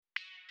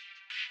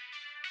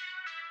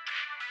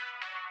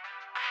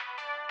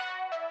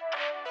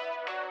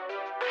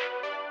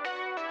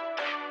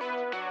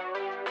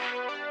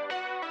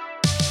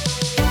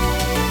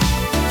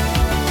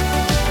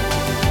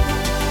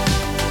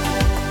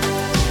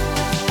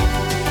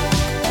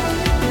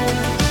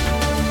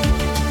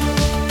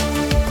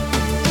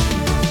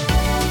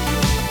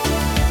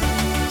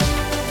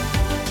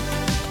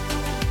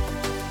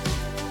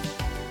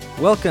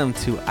Welcome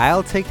to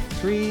I'll Take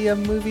 3, a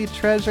movie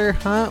treasure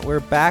hunt.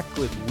 We're back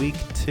with week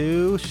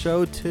 2,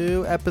 show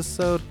 2,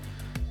 episode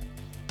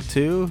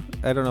 2.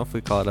 I don't know if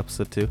we call it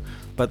episode 2,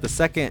 but the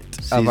second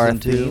of our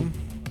theme.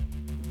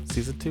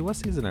 Season 2? What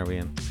season are we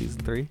in? Season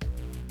 3?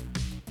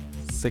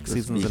 6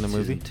 seasons in a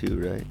movie? Season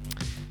 2, right?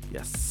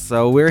 Yes.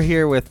 So we're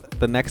here with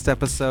the next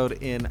episode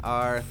in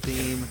our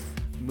theme,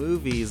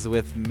 movies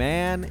with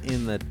Man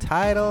in the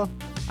title.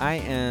 I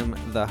am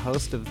the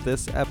host of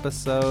this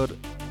episode,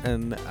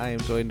 and I am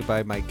joined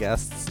by my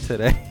guests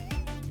today.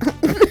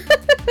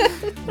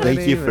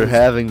 Thank you for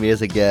having me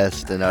as a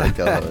guest and not a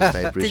co-host. I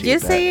appreciate that. Did you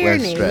say your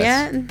name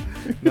yet?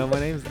 No, my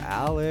name's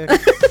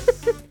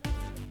Alex.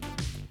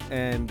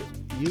 And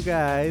you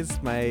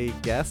guys, my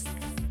guests.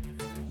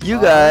 You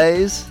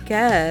guys.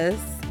 Guess.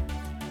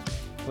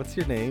 What's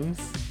your names?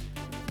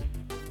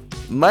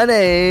 My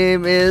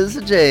name is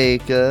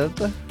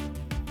Jacob.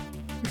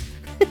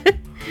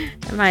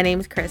 And my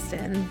name's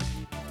Kristen.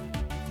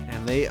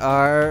 And they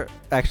are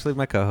actually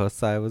my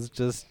co-hosts. I was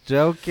just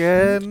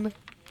joking.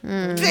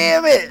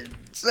 Damn it!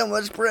 So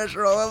much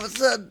pressure all of a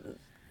sudden.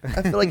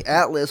 I feel like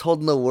Atlas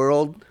holding the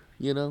world,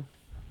 you know?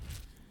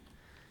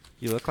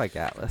 You look like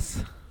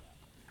Atlas.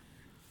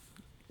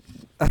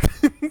 I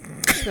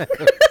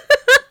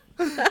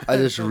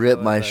just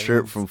ripped my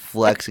shirt from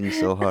flexing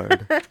so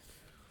hard.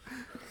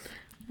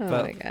 Oh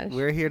But my gosh.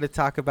 we're here to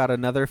talk about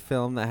another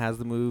film that has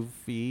the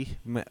movie.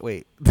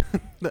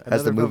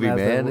 Has the movie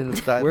Man in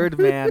its title? Word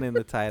Man in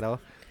the title.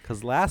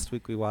 Because last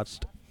week we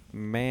watched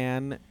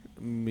Man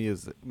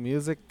Music.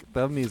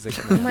 The Music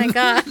Oh Man. my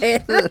god.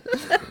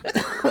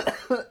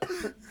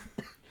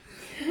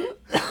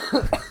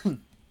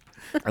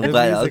 I'm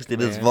glad Alex Music did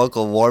his Man.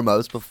 vocal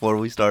warm-ups before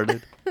we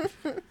started.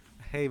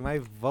 Hey, my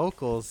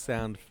vocals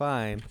sound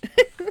fine. He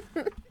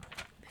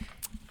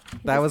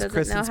That just was doesn't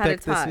Kristen's know how to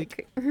pick this talk.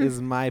 week.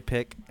 Is my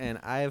pick, and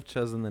I have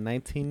chosen the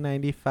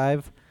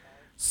 1995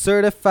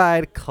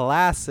 certified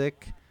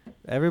classic.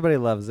 Everybody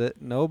loves it.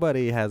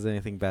 Nobody has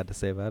anything bad to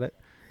say about it.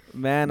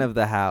 Man of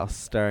the House,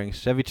 starring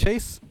Chevy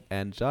Chase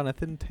and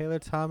Jonathan Taylor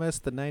Thomas,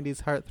 the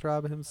 90s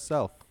heartthrob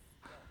himself.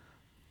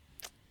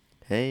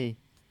 Hey.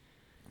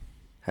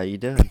 How you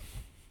doing?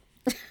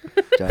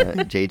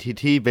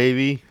 JTT,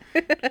 baby.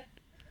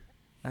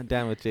 I'm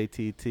down with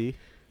JTT.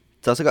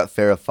 It's also got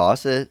Farrah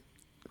Fawcett.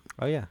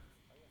 Oh, yeah.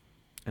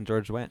 And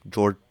George Wendt.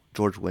 George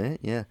Wendt,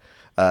 yeah.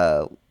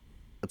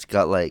 It's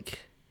got like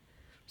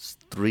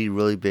 3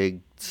 really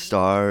big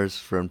stars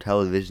from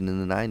television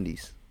in the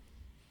 90s,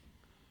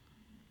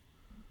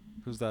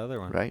 Who's the other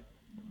one? right?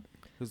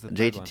 Who's the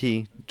third one?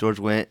 JTT, George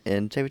Wendt,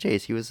 and Chevy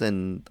Chase. He was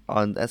on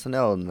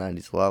SNL in the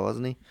 90s a lot,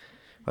 wasn't he?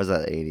 Or was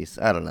that the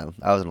 80s? I don't know.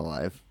 I wasn't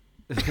alive.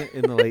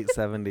 In the late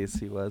 70s,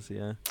 he was,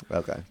 yeah.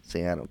 Okay.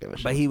 See, I don't give a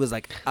shit. But he was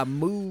like a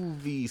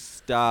movie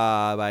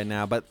star by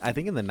now. But I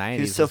think in the 90s,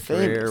 He's so his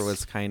career famous.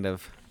 was kind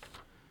of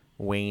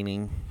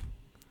waning.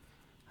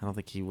 I don't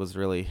think he was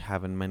really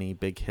having many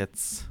big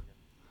hits.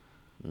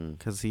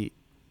 Because he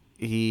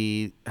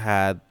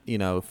had,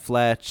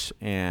 Fletch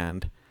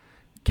and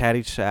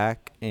Caddyshack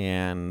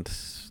and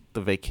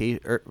the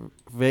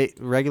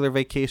regular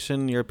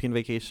Vacation, European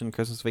Vacation,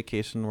 Christmas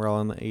Vacation were all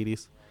in the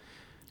 80s.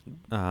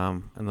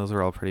 And those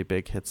were all pretty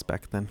big hits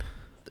back then.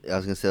 I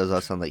was going to say those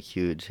all sound like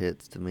huge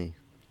hits to me.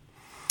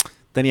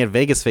 Then you had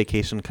Vegas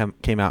Vacation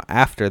came out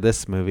after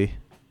this movie.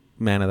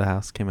 Man of the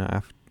House came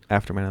out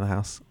after Man of the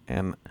House.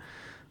 And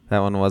that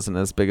one wasn't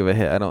as big of a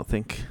hit, I don't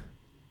think.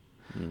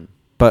 Mm.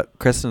 But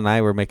Kristen and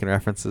I were making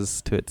references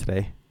to it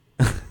today.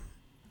 I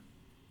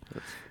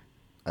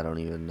don't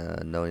even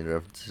know any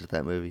references to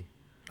that movie.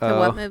 The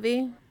what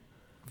movie?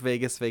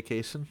 Vegas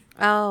Vacation.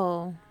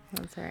 Oh,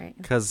 that's right.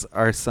 Because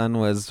our son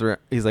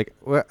he's like,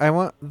 I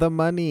want the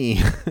money.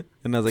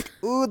 And I was like,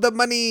 ooh, the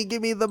money.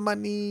 Give me the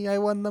money. I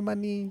want the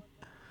money.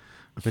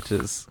 Which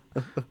is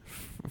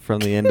from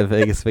the end of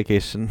Vegas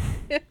Vacation.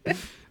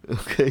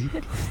 Okay.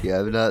 Yeah,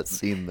 I've not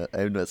seen that.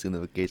 I have not seen the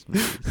vacation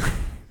movies.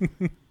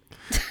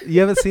 You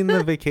haven't seen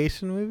the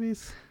Vacation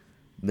movies?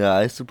 No,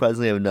 I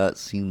surprisingly have not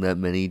seen that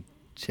many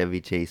Chevy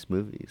Chase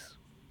movies.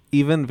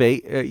 Even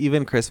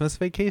Christmas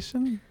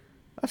Vacation?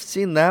 I've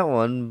seen that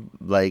one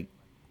like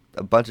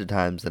a bunch of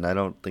times, and I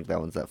don't think that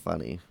one's that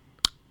funny.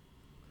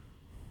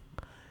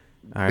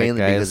 All right, Mainly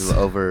guys. because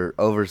of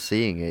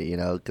overseeing it,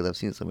 because I've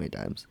seen it so many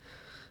times,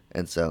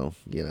 and so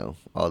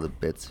all the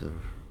bits of.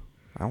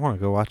 I want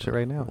to go watch it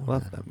right now. I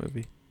love that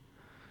movie.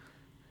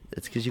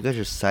 It's because you guys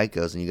are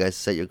psychos, and you guys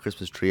set your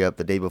Christmas tree up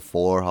the day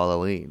before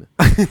Halloween.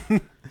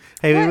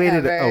 Hey, we waited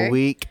a Whatever.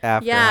 week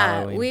after Yeah,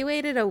 Halloween. we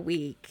waited a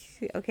week.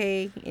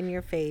 Okay, in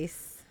your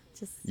face.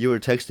 Just You were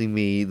texting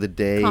me the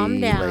day Calm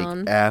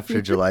down.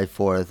 after July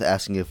 4th,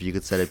 asking if you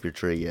could set up your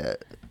tree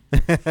yet.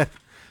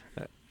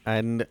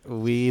 And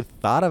we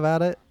thought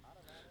about it,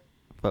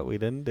 but we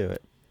didn't do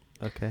it.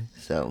 Okay.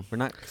 So We're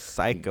not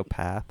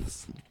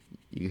psychopaths.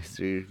 you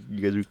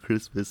guys are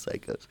Christmas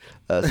psychos.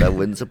 So it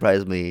wouldn't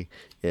surprise me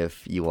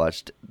if you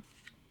watched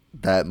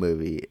that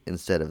movie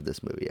instead of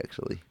this movie.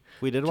 Actually,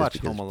 We did Just watch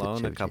because Home of the Alone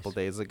a Chevy couple Chase.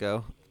 days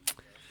ago.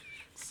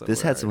 So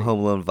this we're had some already- Home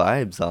Alone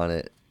vibes on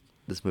it.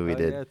 This movie Oh,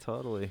 did. yeah,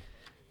 totally.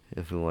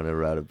 if we want to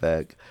route it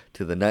back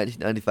to the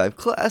 1995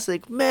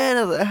 classic Man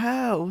of the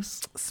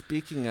House.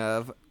 Speaking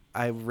of,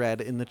 I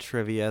read in the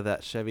trivia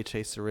that Chevy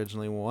Chase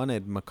originally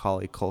wanted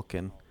Macaulay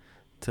Culkin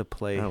to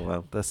play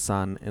the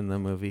son in the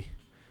movie,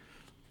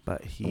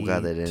 but he I'm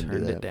glad they didn't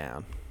turned do it that.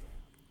 down.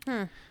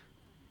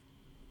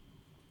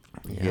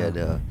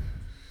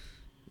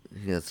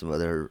 He had some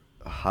other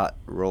hot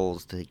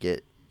roles to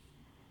get.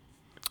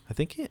 I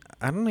think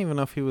I don't even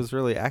know if he was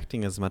really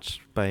acting as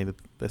much by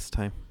this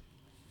time.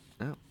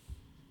 Oh.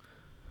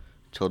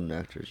 Children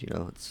actors,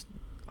 it's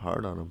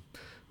hard on them.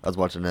 I was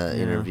watching an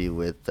interview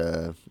with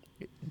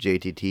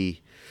JTT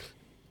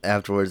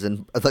afterwards,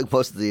 and like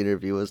most of the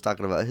interview was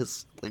talking about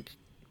his like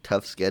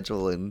tough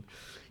schedule, and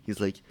he's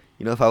like,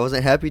 if I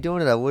wasn't happy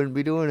doing it, I wouldn't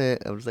be doing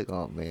it. I was like,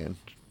 oh man,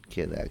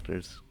 kid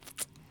actors.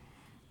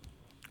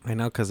 I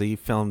know, because he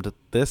filmed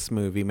this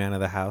movie, Man of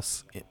the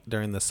House,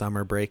 during the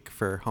summer break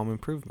for Home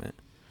Improvement.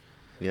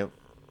 Yep.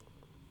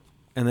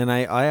 And then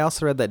I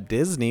also read that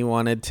Disney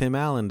wanted Tim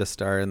Allen to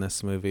star in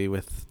this movie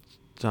with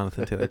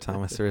Jonathan Taylor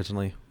Thomas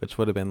originally, which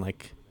would have been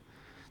like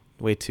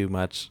way too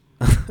much.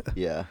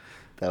 Yeah,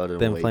 that would have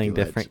been been way playing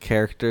too different much.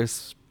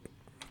 characters.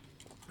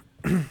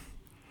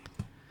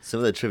 Some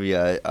of the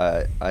trivia,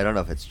 I don't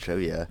know if it's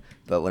trivia,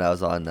 but when I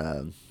was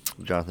on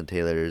Jonathan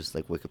Taylor's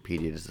like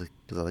Wikipedia, just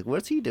because I was like,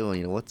 what's he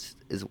doing? What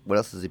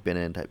else has he been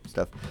in? Type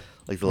stuff.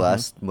 Like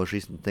the most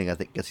recent thing I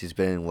guess he's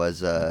been in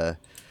was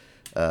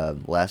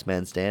Last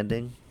Man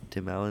Standing,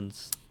 Tim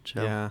Allen's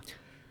show. Yeah.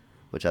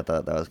 Which I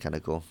thought that was kind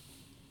of cool.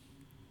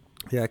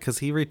 Yeah, because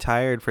he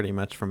retired pretty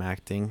much from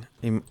acting.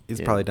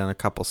 He's probably done a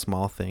couple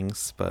small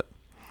things, but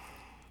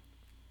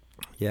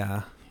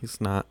yeah,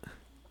 he's not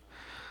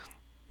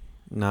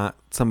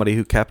somebody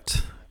who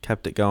kept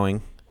it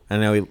going. I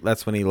know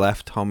that's when he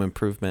left Home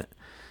Improvement,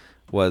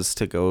 was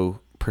to go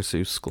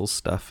pursue school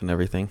stuff and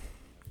everything.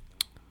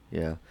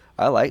 Yeah,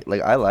 I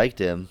liked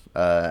him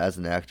as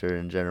an actor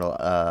in general.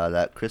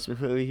 That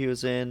Christmas movie he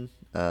was in.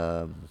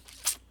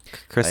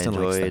 Kristen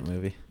likes that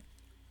movie.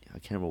 I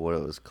can't remember what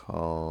it was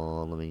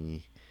called.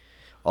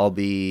 I'll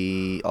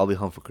be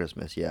home for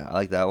Christmas. Yeah, I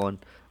like that one.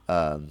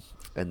 And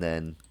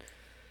then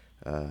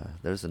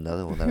there's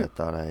another one that I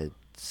thought I had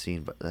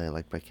seen, but I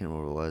can't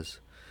remember what it was.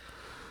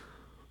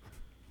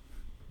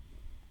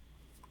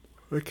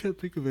 I can't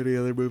think of any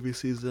other movie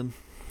season.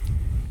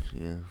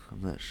 Yeah,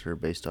 I'm not sure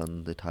based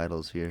on the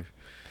titles here.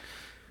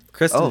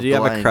 Kristen, did you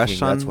have a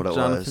crush on Jonathan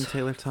Jonathan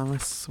Taylor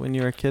Thomas when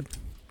you were a kid?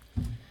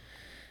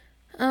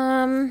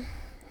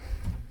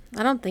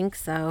 I don't think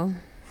so.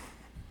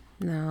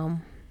 No.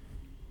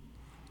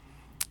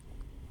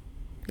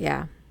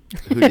 Yeah.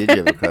 Who did you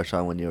have a crush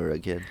on when you were a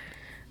kid?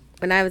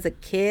 When I was a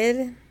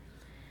kid?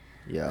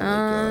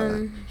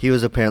 Yeah, he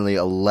was apparently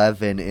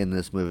 11 in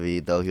this movie,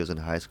 though he was in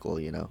high school,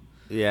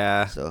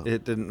 Yeah, so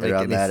it didn't make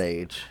around any that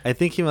age. I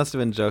think he must have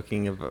been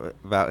joking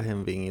about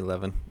him being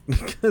 11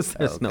 because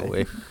there's no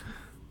way.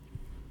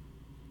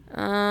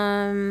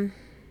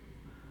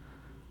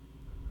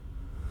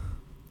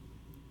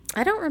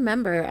 I don't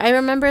remember. I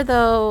remember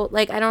though,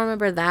 I don't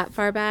remember that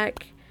far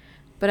back,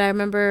 but I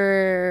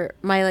remember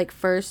my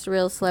first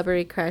real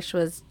celebrity crush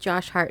was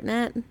Josh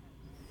Hartnett.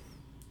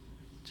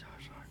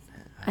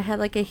 I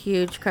had a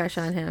huge crush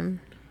on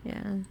him.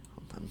 Yeah.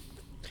 Hold on.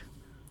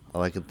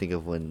 All I can think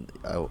of when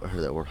I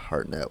heard that word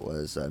Hartnett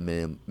was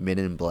Men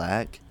in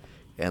Black,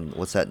 and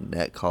what's that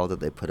net called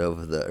that they put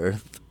over the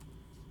earth?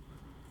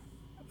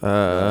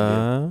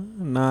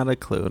 Not a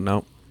clue.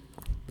 Nope.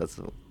 That's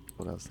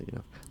what I was thinking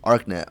of.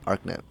 ArcNet.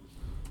 Okay.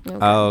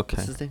 Oh, okay.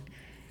 What's his name?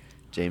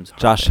 James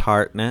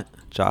Hartnett.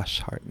 Josh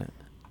Hartnett.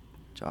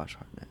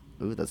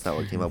 Ooh, that's not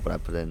what came up when I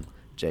put in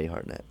Jay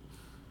Hartnett.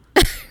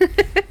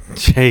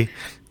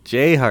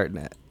 Jay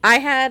Hartnett. I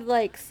had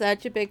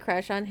such a big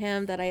crush on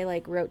him that I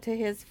wrote to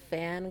his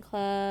fan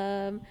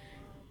club.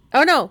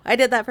 Oh no, I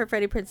did that for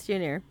Freddie Prinze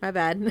Jr. My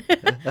bad.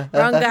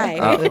 Wrong guy.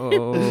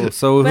 Oh,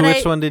 so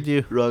which one did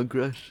you? Wrong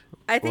crush.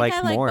 I think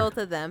I like more? both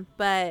of them,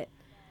 but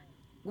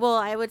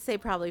I would say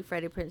probably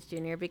Freddie Prinze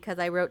Jr. because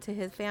I wrote to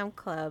his fan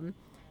club,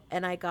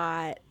 and I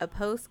got a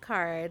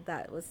postcard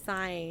that was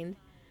signed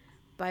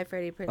by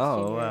Freddie Prinze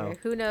Jr. Wow.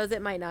 Who knows?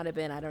 It might not have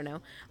been. I don't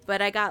know.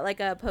 But I got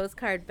a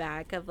postcard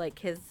back of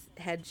his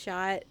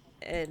headshot,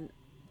 and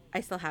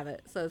I still have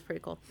it, so it's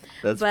pretty cool.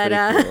 That's pretty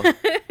cool.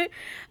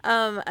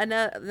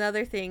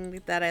 Another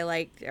thing that I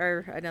liked,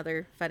 or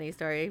another funny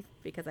story,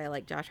 because I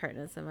like Josh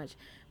Hartnett so much.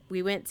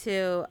 We went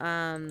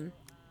to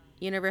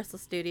Universal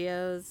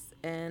Studios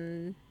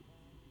and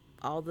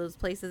all those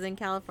places in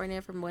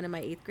California from one of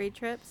my 8th grade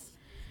trips.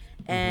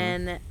 Mm-hmm.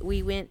 And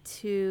we went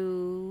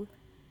to,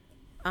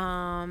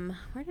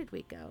 where did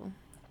we go?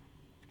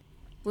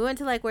 We went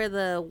to where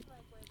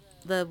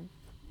the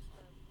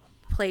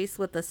place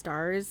with the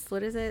stars.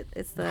 What is it?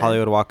 It's the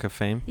Hollywood Walk of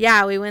Fame.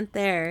 Yeah, we went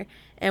there,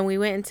 and we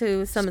went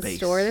into some Space.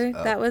 store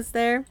that was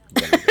there.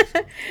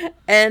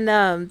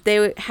 And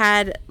they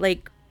had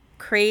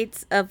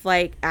crates of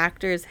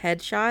actors'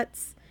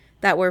 headshots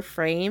that were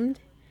framed,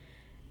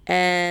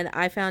 and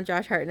I found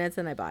Josh Hartnett's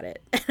and I bought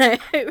it. And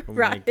I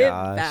brought it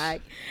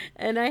back,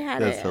 and I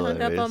had it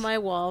hung up on my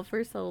wall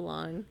for so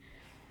long.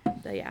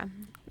 So yeah.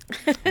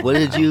 What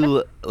did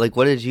you like?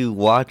 What did you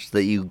watch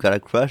that you got a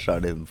crush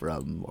on him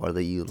from, or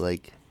that you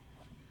like?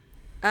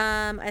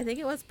 I think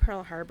it was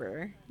Pearl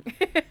Harbor.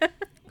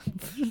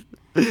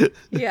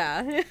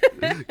 Yeah.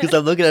 Because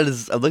I'm looking at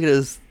his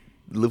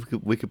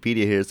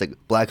Wikipedia here. It's like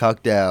Black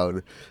Hawk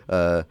Down,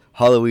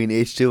 Halloween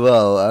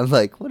H2O. I'm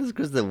like, what is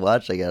Kristen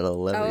watching at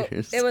 11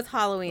 years? It was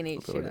Halloween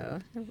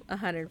H2O.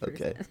 100%.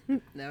 Okay.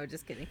 No,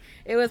 just kidding.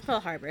 It was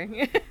Pearl Harbor.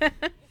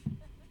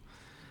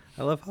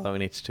 I love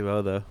Halloween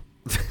H2O though.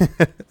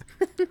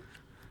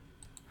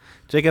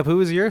 Jacob, who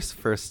was your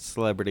first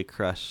celebrity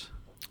crush?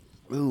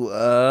 Ooh,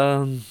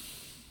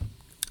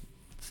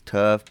 it's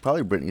tough.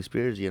 Probably Britney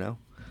Spears. You know,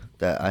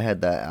 that I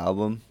had that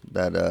album,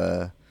 that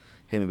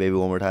 "Hit Me Baby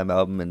One More Time"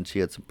 album, and she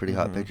had some pretty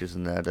hot pictures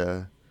in that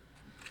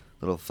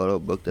little photo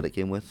book that it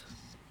came with.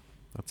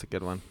 That's a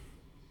good one.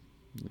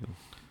 Yeah.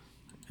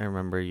 I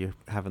remember you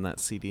having that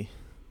CD.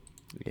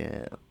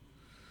 Yeah.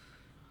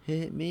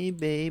 Hit me,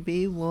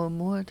 baby, one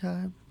more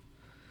time.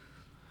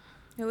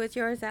 Who was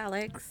yours,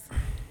 Alex?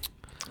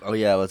 Oh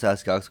yeah, let's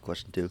ask Alex a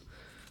question too.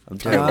 I'm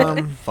terrible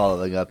at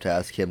following up to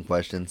ask him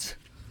questions.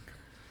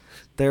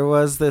 There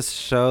was this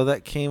show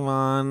that came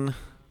on.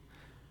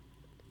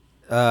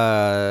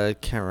 I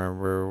can't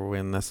remember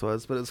when this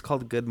was, but it was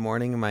called Good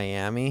Morning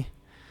Miami.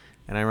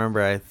 And I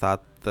remember I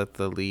thought that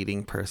the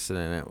leading person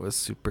in it was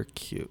super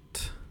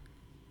cute.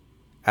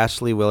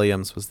 Ashley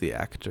Williams was the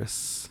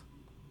actress.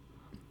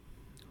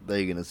 I thought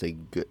you were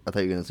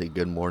gonna say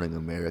Good Morning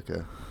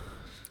America.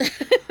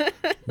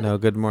 No,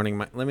 Good Morning.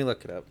 Let me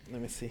look it up. Let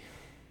me see.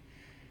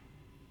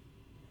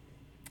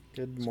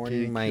 Good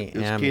Morning Miami. It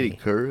was Katie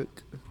Couric.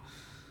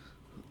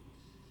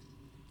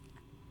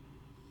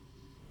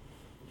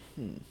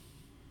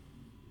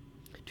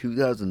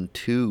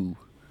 2002.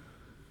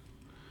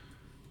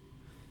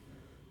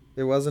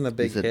 It wasn't a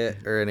big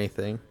hit or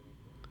anything.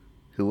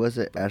 Who was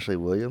it? Ashley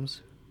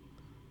Williams?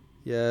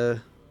 Yeah.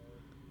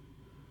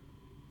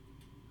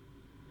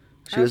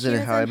 She was in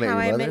How I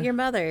Met Your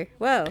Mother.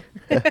 Whoa.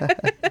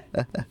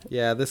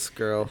 Yeah, this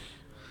girl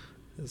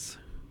is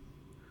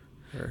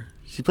her.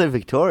 She played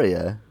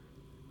Victoria.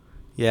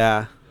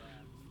 Yeah.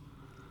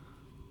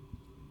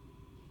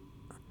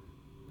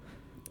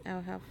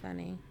 Oh, how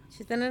funny.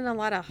 She's been in a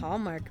lot of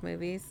Hallmark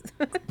movies.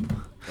 Oh,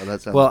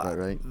 that sounds about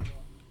right.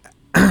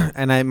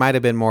 And I might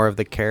have been more of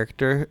the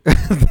character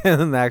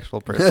than the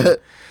actual person.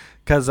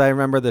 Because I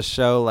remember the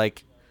show,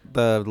 like,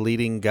 the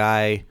leading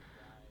guy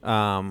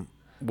had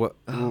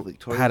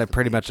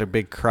pretty much a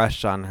big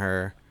crush on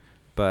her,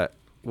 but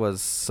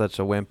was such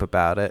a wimp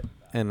about it.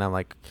 And I'm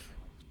like,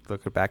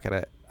 looking back at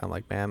it, I'm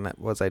like, man,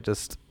 was I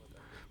just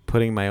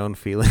putting my own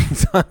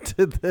feelings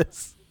onto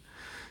this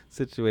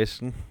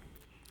situation?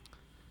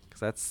 Because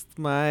that's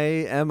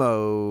my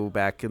MO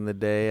back in the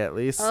day, at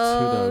least.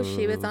 Oh,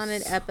 she was on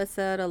an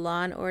episode of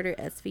Law and Order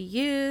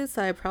SVU,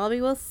 so I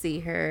probably will see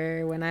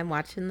her when I'm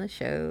watching the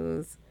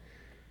shows.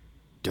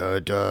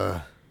 Duh.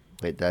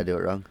 Wait, did I do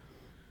it wrong?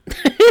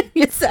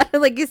 You sounded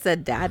like you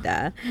said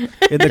dada.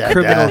 In the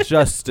criminal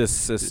justice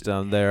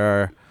system, there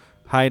are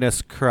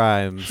heinous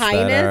crimes.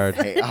 Highness?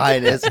 Hey,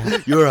 Highness.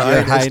 Your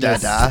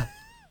Highness, dada.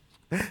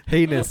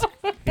 Heinous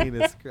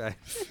crimes.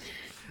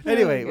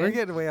 Anyway, we're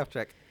getting way off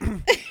track.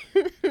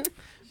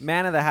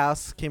 Man of the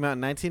House came out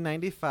in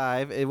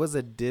 1995. It was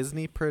a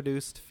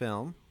Disney-produced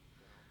film.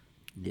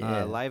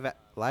 Yeah.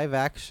 Live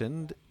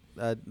action.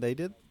 They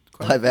did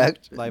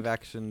live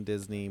action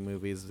Disney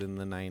movies in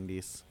the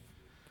 90s.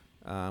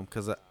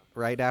 Because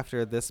right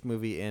after this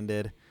movie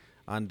ended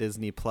on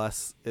Disney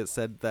Plus, it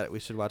said that we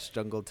should watch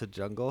Jungle to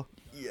Jungle.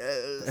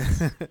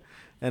 Yes.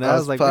 And I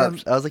was like,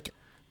 pumped. I was like,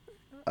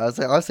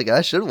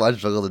 I should watch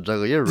Jungle to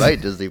Jungle. You're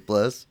right, Disney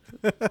Plus.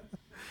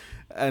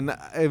 And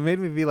it made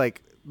me be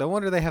like, no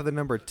wonder they have the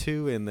number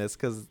 2 in this,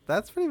 because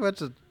that's pretty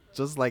much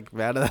just like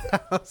Man of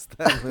the House,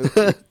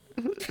 that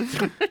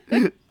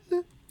movie.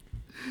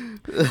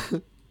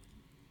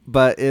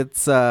 But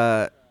it's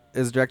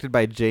directed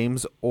by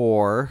James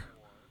Orr,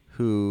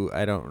 who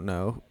I don't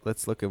know.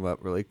 Let's look him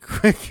up really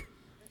quick.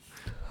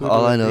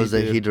 All I know is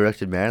that he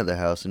directed Man of the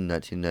House in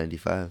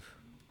 1995.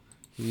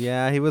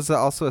 Yeah, he was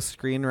also a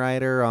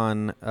screenwriter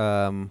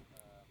on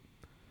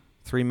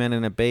 3 Men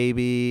and a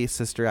Baby,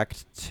 Sister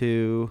Act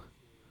 2.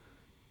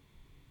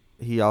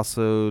 He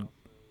also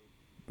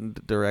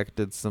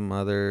directed some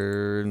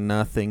other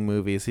nothing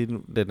movies. He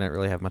didn't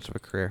really have much of a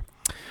career.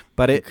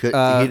 But he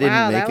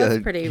didn't make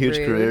a huge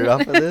career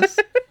off of this?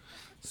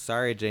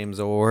 Sorry,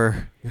 James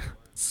Orr.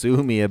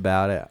 Sue me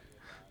about it.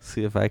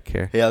 See if I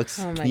care. Hey, Alex,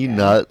 can you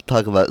not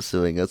talk about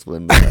suing us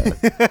when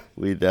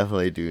we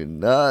definitely do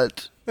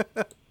not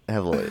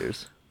have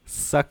lawyers?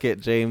 Suck it,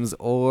 James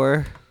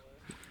Orr.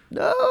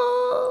 No.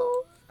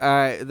 All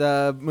right,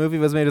 the movie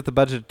was made with a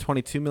budget of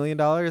 $22 million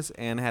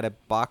and had a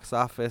box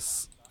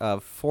office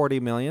of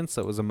 $40 million,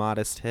 so it was a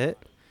modest hit.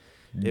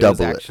 It was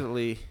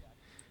actually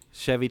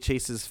Chevy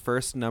Chase's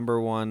first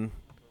number 1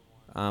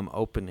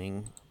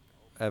 opening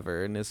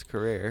ever in his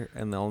career,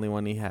 and the only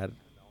one he had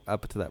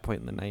up to that point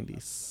in the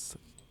 90s.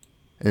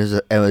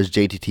 It was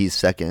JTT's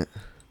second.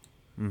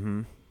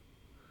 Mm-hmm.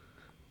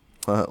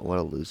 What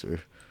a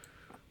loser.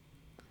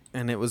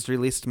 And it was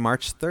released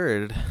March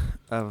 3rd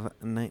of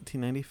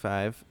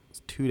 1995,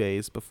 2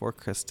 days before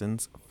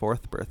Kristen's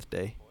 4th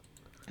birthday.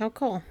 Oh,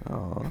 cool.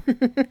 Oh.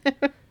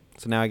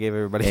 So now I gave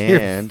everybody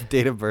And- your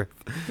date of birth.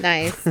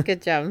 Nice.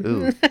 Good job.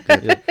 Ooh.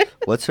 Good.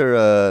 What's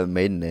her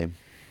maiden name?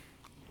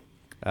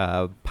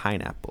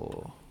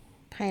 Pineapple.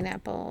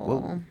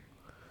 Pineapple.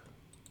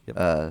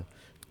 Yep.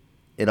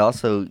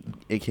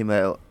 It came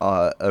out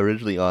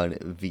originally on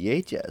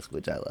VHS,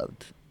 which I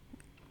loved.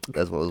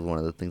 That's what was one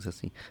of the things I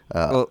seen.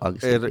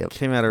 August it 8th, yep.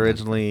 came out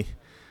originally.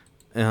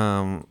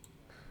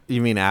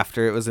 You mean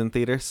after it was in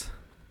theaters?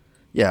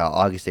 Yeah,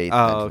 August 8th,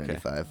 Oh, okay.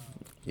 1995.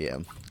 Yeah,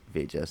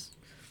 VHS.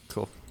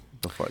 Cool.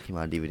 Before it came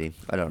on DVD.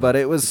 I don't know. But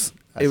it was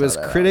I saw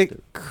that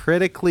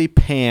critically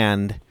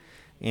panned,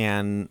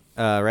 and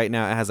right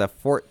now it has a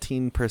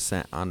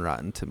 14% on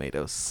Rotten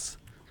Tomatoes.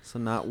 So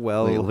not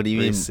well Wait, what do you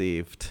mean?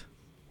 received.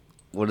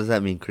 What does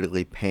that mean,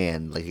 critically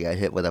panned? Like you got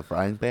hit with a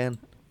frying pan?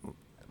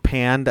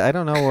 Panned. I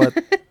don't know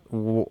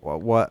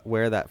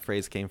where that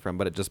phrase came from,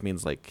 but it just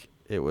means like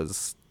it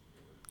was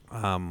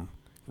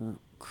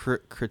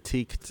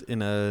critiqued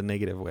in a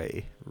negative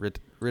way,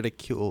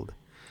 ridiculed.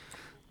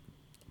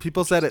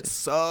 People said it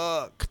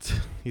sucked,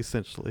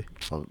 essentially.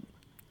 Well,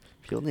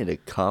 people need to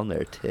calm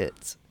their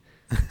tits.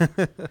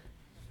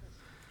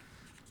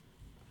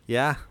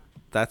 Yeah,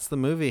 that's the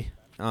movie.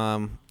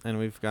 And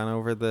we've gone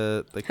over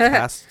the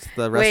cast.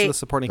 The rest of the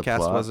supporting The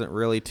cast plot. wasn't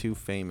really too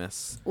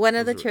famous. One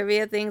of the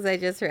trivia things I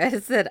just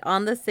read said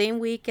on the same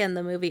weekend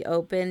the movie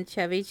opened,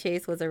 Chevy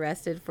Chase was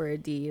arrested for a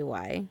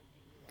DUI.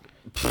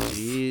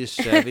 Jeez,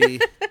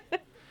 Chevy.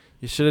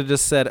 You should have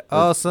just said,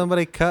 "Oh,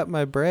 somebody cut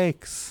my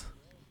brakes."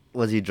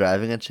 Was he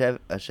driving a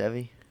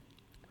Chevy?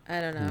 I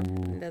don't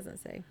know. It doesn't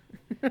say.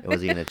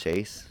 Was he in a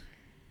chase?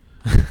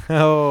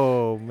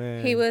 Oh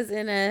man. He was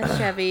in a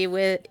Chevy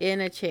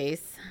in a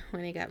chase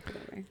when he got pulled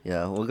over.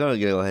 Yeah, we're going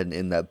to go ahead and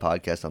end that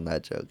podcast on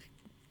that joke.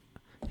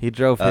 He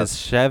drove his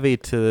Chevy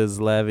to his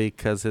levee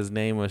because his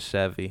name was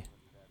Chevy.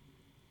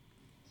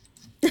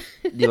 Do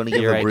you want to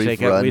give You're a right, brief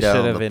Jacob. We rundown should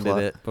of have the ended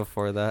plot? it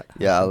before that.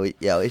 Yeah,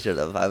 we should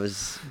have. I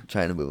was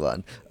trying to move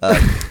on.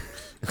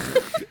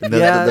 Yeah,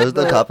 That was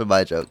the the- top of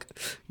my joke.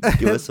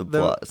 Give us a The-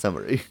 plot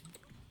summary.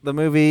 The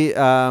movie,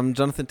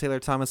 Jonathan Taylor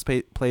Thomas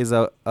plays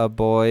a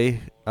boy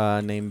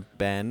named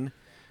Ben,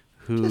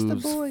 whose Just a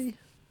boy.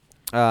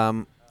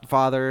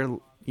 father,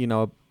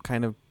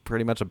 kind of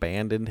pretty much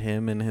abandoned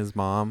him and his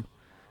mom.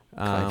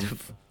 Kind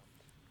of.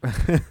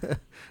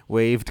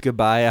 Waved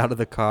goodbye out of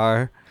the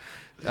car.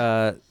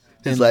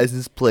 His and-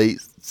 license plate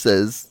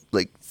says,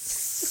 like,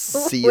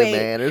 see Wait. a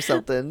man or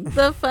something.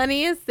 The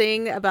funniest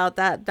thing about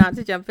that, not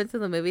to jump into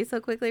the movie so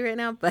quickly right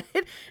now, but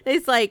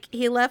it's like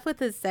he left with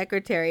his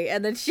secretary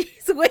and then she's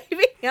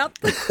waving out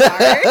the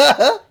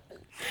car.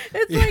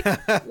 It's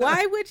like,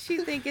 why would she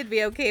think it'd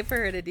be okay for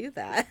her to do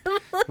that?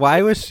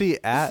 Why was she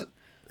at,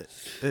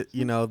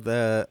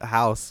 the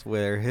house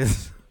where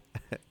his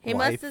He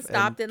wife must have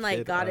stopped and like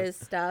kid got are? his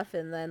stuff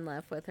and then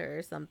left with her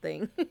or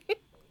something.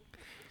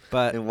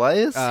 But And why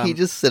is he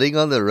just sitting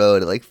on the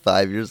road at like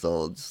 5 years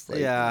old? Just,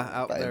 like,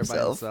 out there by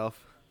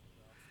himself.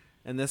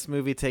 And this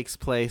movie takes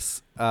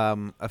place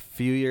a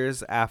few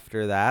years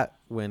after that,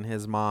 when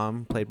his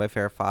mom, played by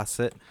Farrah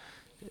Fawcett,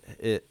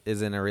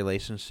 is in a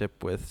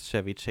relationship with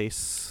Chevy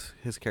Chase.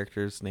 His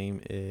character's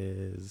name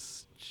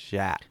is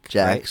Jack.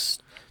 Right?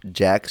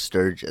 Jack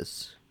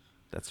Sturgis.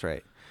 That's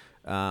right.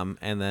 And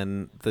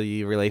then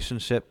the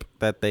relationship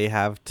that they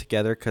have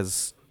together,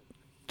 because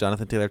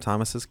Jonathan Taylor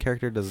Thomas's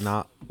character does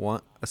not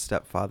want a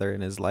stepfather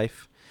in his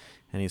life,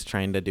 and he's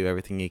trying to do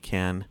everything he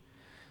can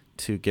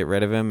to get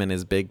rid of him. And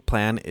his big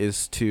plan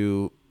is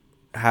to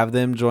have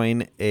them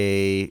join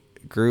a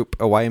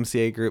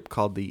YMCA group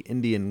called the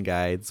Indian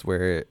Guides,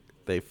 where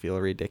they feel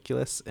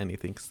ridiculous, and he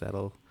thinks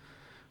that'll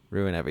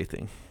ruin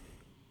everything.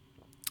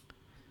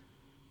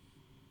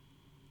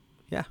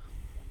 Yeah.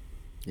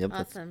 Yep,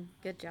 Awesome.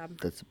 Good job.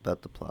 that's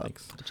about the plot.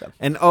 Thanks. Good job.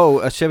 And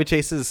Chevy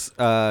Chase's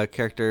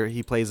character,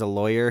 he plays a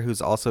lawyer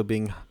who's also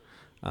being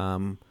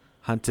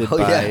hunted Oh,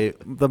 by yeah.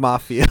 the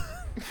mafia.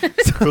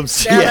 From Yeah,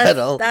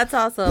 Seattle. that's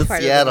also The a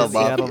part Seattle of the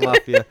movie. Seattle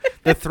Mafia.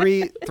 The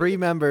three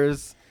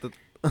members,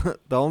 the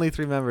only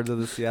three members of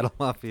the Seattle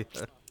Mafia.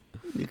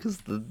 Because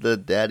the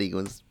daddy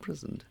was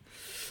imprisoned.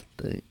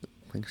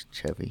 Thanks,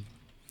 Chevy.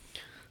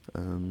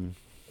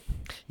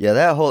 Yeah,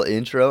 that whole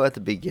intro at the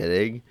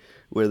beginning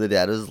where the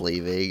dad was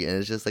leaving and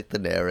it's just like the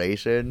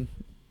narration.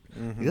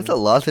 Mhm. That's a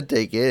lot to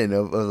take in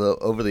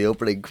over the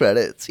opening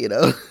credits, you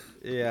know?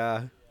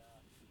 Yeah.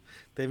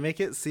 They make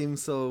it seem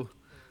so,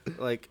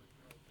 like,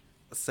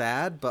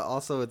 sad, but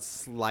also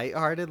it's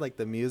lighthearted. Like,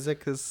 the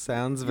music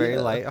sounds very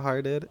Yeah.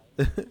 lighthearted.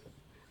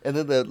 And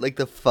then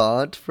the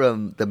font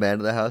from The Man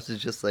in the House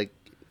is just like,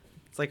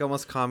 It's like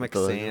almost Comic The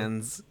logo.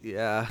 Sans.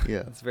 Yeah.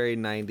 Yeah. It's very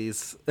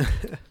 90s.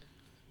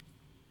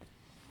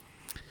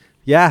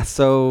 Yeah,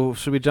 so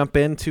should we jump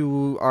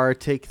into our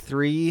take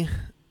 3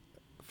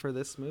 for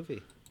this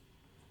movie?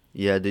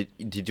 yeah. Did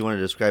you want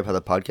to describe how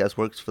the podcast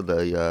works for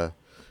the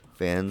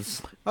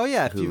fans? Oh,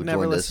 yeah, if Who you've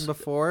never joined us. listened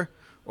before,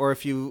 or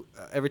if you,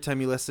 every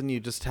time you listen, you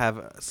just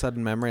have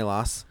sudden memory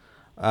loss.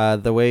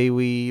 The way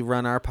we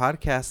run our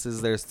podcast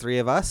is there's 3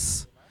 of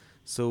us,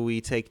 so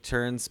we take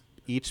turns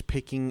each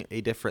picking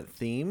a different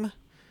theme.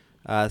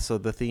 So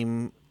the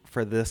theme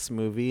for this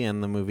movie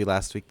and the movie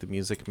last week, The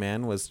Music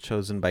Man, was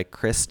chosen by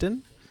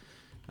Kristen.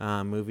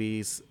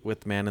 Movies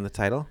with man in the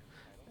title.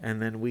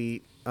 And then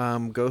we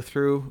go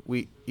through,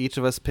 each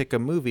of us pick a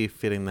movie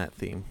fitting that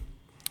theme.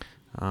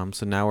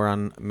 So now we're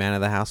on Man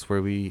of the House,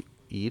 where we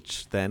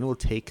each then will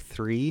take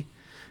 3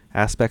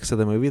 aspects of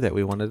the movie that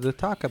we wanted to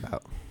talk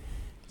about.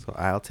 So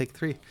I'll take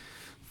 3.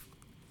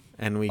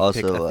 And we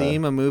Also, pick a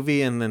theme, a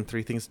movie, and then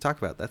 3 things to talk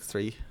about. That's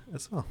 3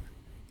 as well.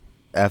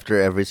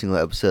 After every single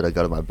episode, I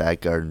go to my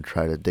backyard and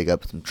try to dig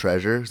up some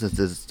treasure, since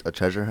this is a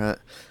treasure hunt.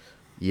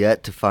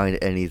 Yet to find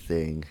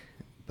anything,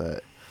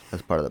 but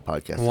that's part of the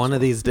podcast. One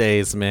of these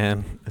days,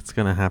 man, it's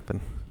going to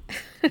happen.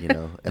 You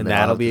know, and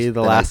that'll be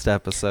the last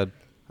episode.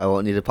 I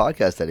won't need a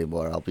podcast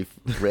anymore. I'll be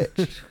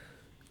rich.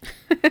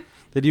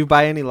 Did you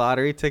buy any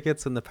lottery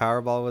tickets when the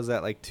Powerball was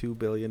at like $2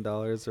 billion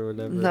or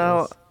whatever?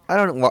 No, I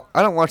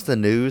don't watch the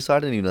news, so I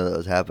didn't even know that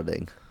was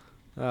happening.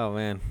 Oh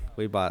man,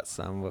 we bought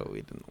some, but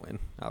we didn't win.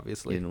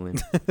 Obviously, Didn't win.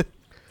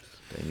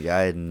 Dang,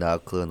 I had no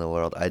clue in the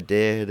world. I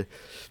did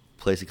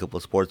place a couple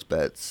of sports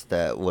bets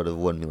that would have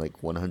won me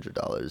like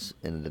 $100,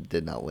 and it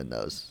did not win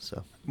those.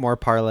 So more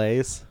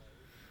parlays.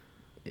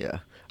 yeah,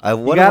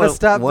 You gotta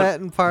stop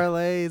betting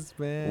parlays,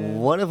 man.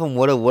 One of them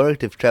would have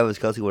worked if Travis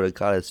Kelce would have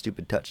caught a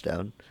stupid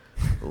touchdown.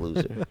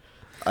 Loser.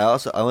 I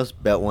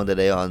almost bet one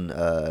today on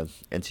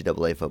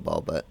NCAA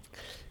football, but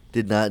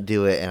did not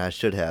do it, and I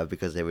should have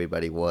because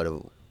everybody would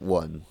have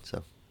won.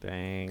 So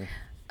Dang.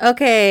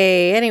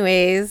 Okay,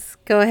 anyways,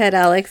 go ahead,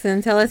 Alex,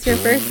 and tell us your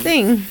first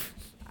thing.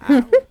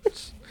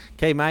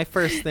 Okay, my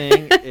first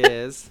thing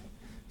is,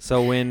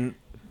 so when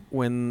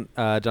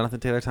Jonathan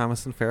Taylor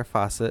Thomas and Farrah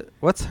Fawcett,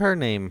 what's her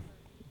name?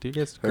 Do you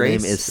guys? her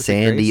Grace? name is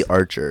Sandy Grace?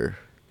 Archer.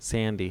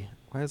 Sandy.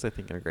 Why was I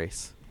thinking of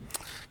Grace?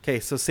 Okay,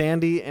 so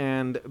Sandy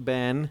and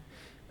Ben,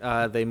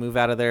 they move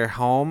out of their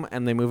home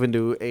and they move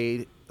into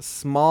a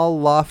small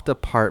loft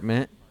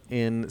apartment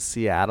in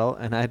Seattle.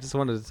 And I just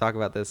wanted to talk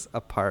about this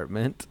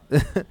apartment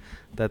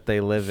that they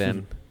live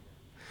in.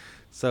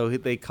 So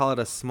they call it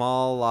a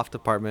small loft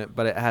apartment,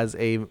 but it has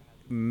a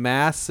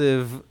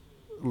massive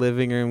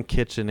living room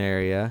kitchen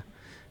area,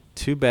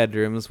 2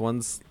 bedrooms.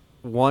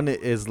 One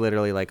is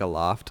literally like a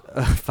loft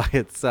by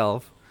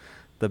itself,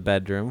 the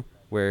bedroom,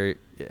 where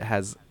it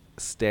has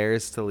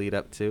stairs to lead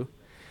up to.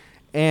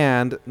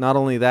 And not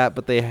only that,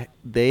 but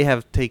they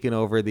have taken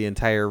over the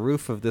entire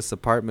roof of this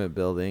apartment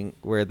building,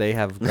 where they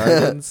have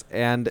gardens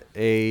and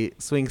a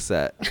swing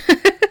set.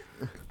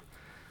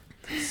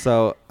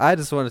 So I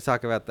just want to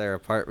talk about their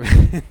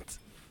apartment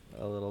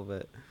a little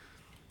bit.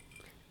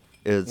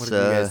 It's What do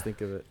you guys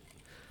think of it?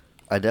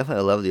 I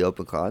definitely love the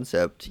open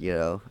concept, you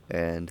know,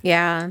 and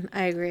Yeah,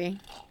 I agree.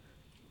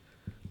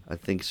 I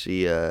think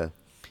she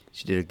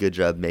did a good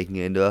job making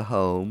it into a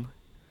home,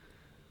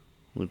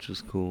 which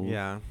was cool.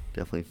 Yeah.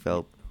 Definitely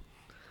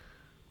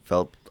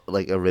felt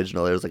like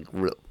original. There was like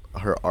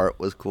her art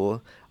was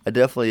cool. I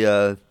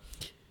definitely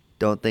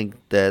don't think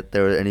that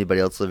there was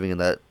anybody else living in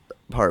that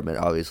apartment.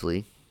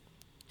 Obviously,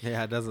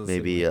 Yeah, it doesn't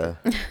maybe seem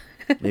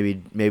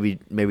like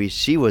maybe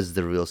she was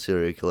the real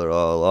serial killer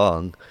all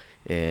along,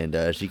 and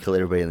she killed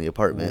everybody in the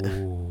apartment.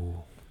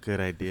 Ooh, good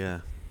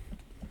idea.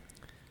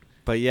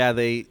 But yeah,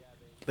 they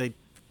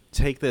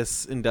take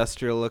this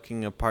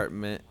industrial-looking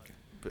apartment,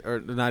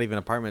 or not even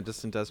apartment,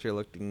 just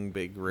industrial-looking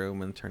big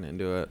room, and turn it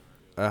into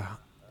a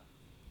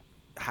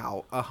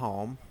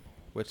home,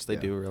 which they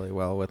do really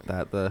well with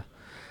that. The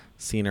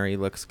scenery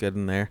looks good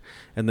in there,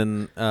 and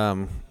then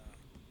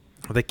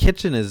the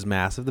kitchen is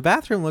massive. The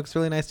bathroom looks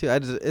really nice too.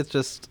 It's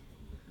just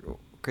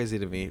crazy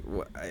to me.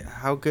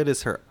 How good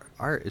is her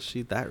art? Is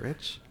she that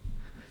rich?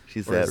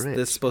 She's Or that is rich.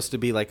 this supposed to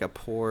be like a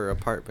poor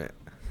apartment?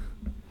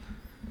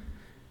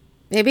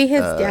 Maybe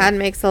his dad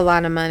makes a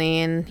lot of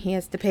money and he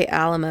has to pay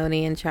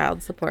alimony and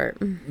child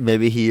support.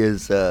 Maybe he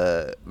is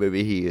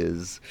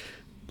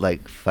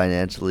like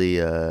financially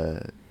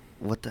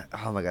what the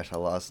oh my gosh, I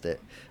lost it.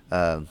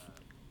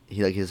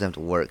 He doesn't have to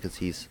work because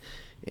he's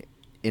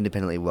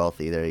independently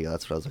wealthy. There you go.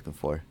 That's what I was looking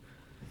for.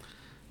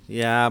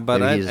 Yeah, but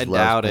Maybe I he just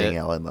loves doubt paying it,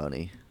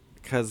 alimony.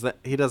 because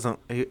he doesn't.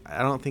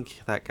 I don't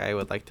think that guy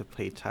would like to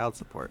pay child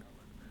support.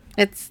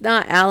 It's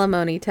not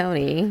alimony,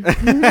 Tony.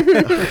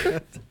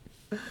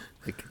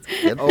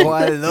 Oh,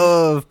 I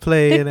love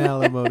playing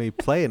alimony.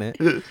 Playing it.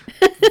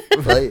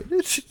 Play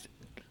it.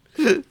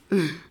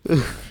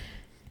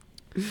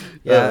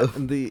 Yeah,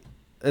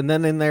 and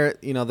then in there,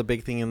 the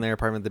big thing in their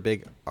apartment, the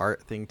big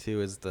art thing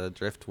too, is the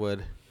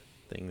driftwood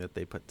thing that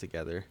they put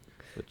together.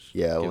 Which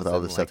Yeah, gives with all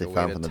them, the stuff like, they a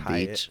found way from to the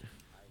tie beach.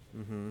 it.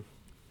 Mm-hmm.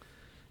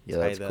 Yeah,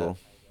 that's cool.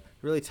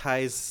 Really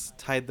tied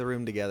the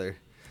room together.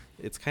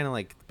 It's kind of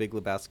like Big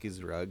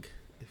Lebowski's rug,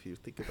 if you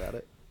think about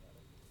it.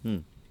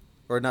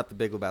 Or not the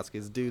Big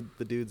Lebowski's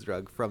the dude's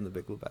rug from the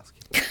Big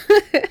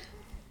Lebowski.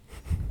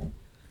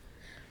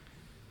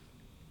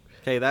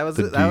 Okay, that was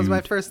The it. That was my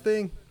dude. first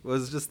thing.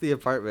 was just the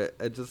apartment.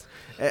 I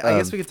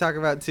guess we could talk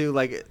about too.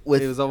 Like it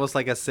was almost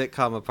like a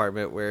sitcom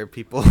apartment where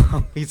people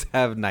always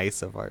have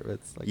nice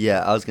apartments. Like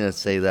yeah, I was gonna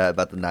say that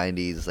about the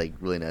 '90s, like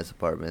really nice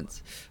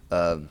apartments.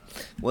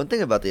 One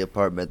thing about the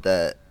apartment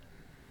that,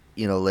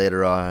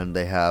 later on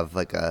they have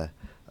like a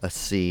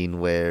scene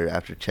where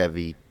after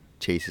Chevy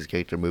Chase's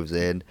character moves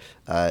in,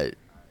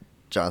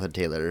 Jonathan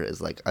Taylor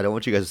is like, I don't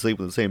want you guys to sleep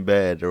in the same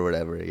bed or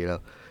whatever,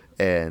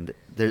 and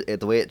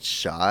the way it's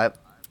shot,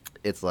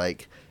 it's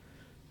like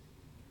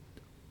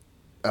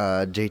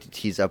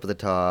JTT's up at the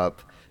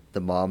top,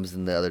 the mom's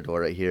in the other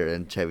door right here,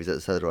 and Chevy's at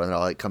this other door, and they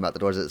all like come out the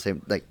doors at the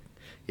same, like,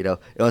 it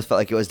almost felt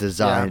like it was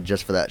designed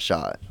just for that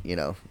shot, in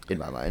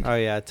my mind. Oh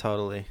yeah,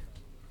 totally.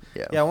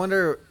 Yeah. Yeah, I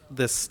wonder,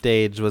 this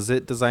stage, was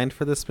it designed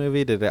for this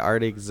movie? Did it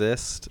already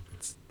exist?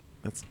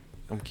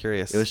 I'm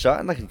curious. It was shot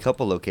in like a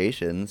couple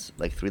locations,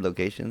 like 3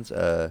 locations.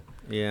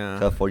 Yeah.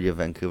 California,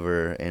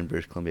 Vancouver, and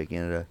British Columbia,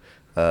 Canada.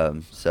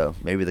 So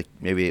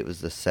maybe it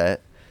was the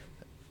set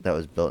that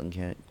was built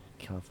in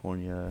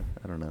California.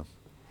 I don't know.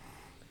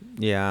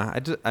 Yeah,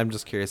 I'm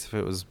just curious if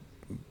it was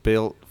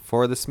built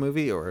for this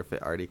movie or if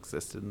it already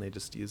existed and they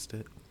just used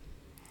it.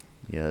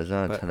 Yeah, there's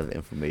not a ton of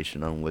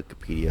information on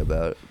Wikipedia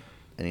about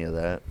any of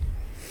that.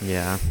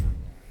 Yeah.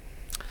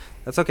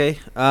 That's okay.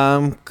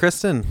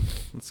 Kristen,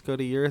 let's go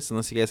to yours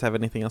unless you guys have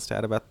anything else to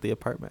add about the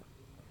apartment.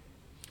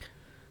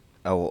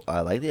 I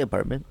like the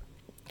apartment.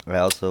 I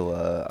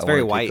also It's I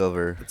very want to white. take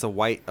over. It's a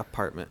white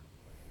apartment.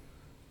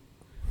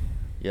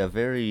 Yeah,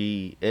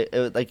 very. It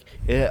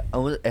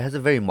has a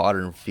very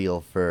modern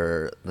feel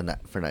for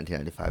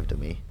 1995 to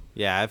me.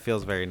 Yeah, it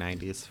feels very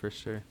 90s for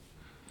sure.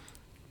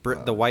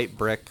 The white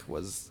brick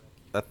was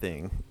a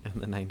thing in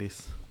the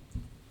 90s.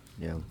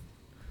 Yeah.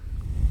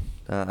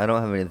 I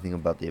don't have anything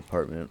about the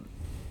apartment.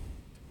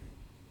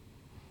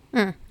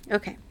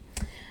 Okay.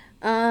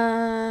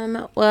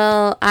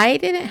 Well, I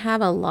didn't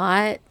have a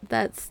lot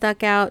that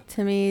stuck out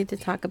to me to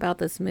talk about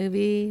this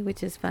movie,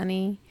 which is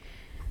funny.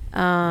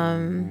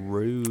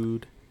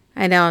 Rude.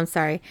 I know, I'm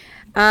sorry.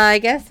 I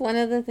guess one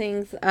of the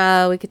things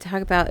we could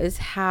talk about is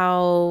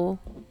how,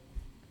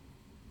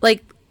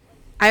 like,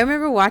 I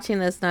remember watching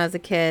this when I was a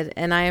kid,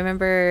 and I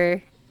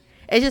remember,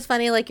 it's just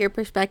funny, like, your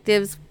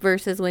perspectives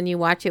versus when you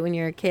watch it when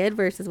you're a kid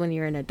versus when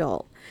you're an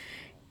adult.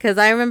 Because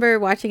I remember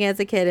watching it as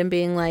a kid and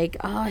being like,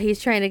 oh,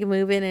 he's trying to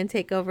move in and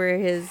take over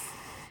his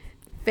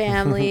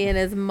family and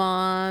his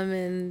mom,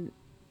 and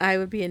I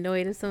would be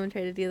annoyed if someone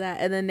tried to do that.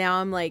 And then now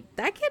I'm like,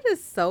 that kid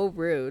is so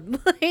rude.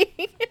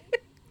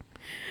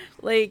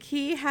 Like,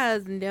 he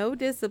has no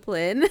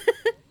discipline.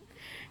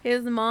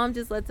 His mom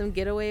just lets him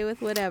get away with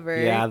whatever.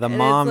 Yeah, the and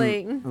mom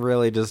it's like,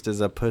 really just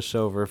is a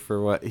pushover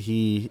for what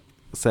he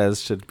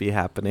says should be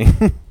happening.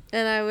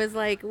 and I was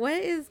like,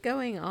 what is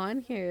going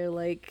on here?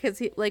 Like, because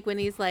he, like, when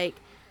he's like,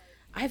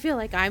 I feel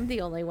like I'm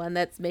the only one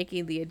that's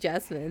making the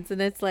adjustments.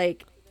 And it's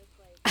like,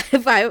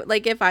 if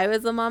I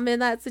was a mom in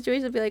that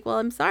situation, I'd be like, well,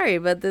 I'm sorry,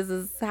 but this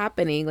is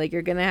happening. Like,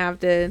 you're going to have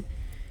to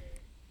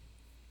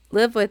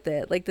live with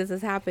it. Like, this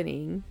is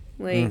happening.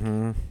 Like,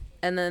 and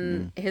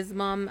then his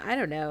mom, I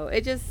don't know.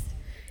 It's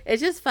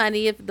just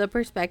funny if the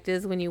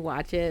perspectives when you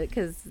watch it,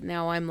 because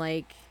now I'm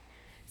like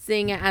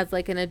seeing it as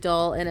like an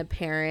adult and a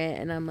parent,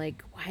 and I'm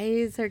like, why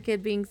is her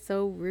kid being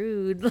so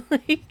rude?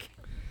 Like,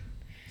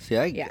 See,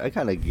 I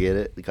kind of get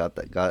it.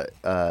 Got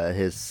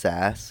his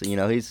sass.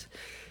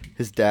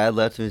 His dad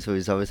left him, so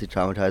he's obviously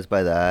traumatized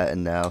by that,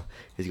 and now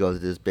he's going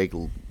through this big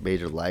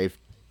major life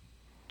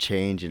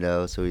change.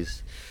 So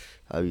he's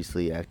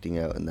obviously acting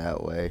out in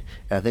that way.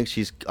 And I think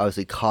she's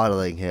obviously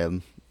coddling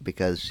him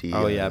because she.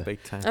 Oh yeah,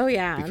 big time. oh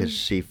yeah, Because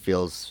she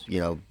feels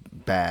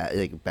bad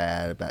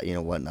about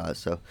whatnot.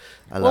 So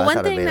I Well, one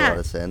thought it thing made a that- lot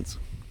of sense.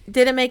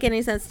 didn't make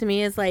any sense to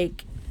me is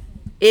like,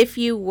 if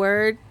you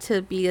were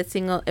to be if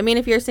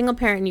you're a single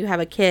parent and you have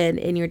a kid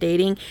and you're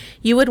dating,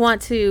 you would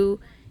want to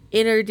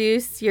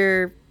introduce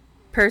your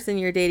person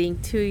you're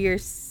dating to your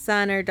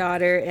son or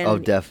daughter and Oh,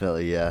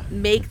 definitely, yeah.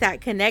 make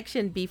that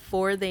connection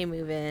before they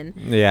move in.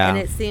 Yeah. And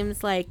it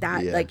seems like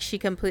that, Yeah. like, she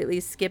completely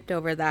skipped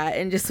over that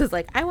and just was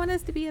like, I want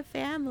us to be a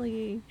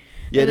family.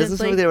 Yeah, it And doesn't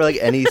it's seem like there were like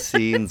any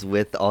scenes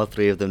with all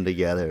 3 of them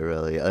together,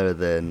 really, other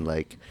than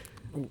like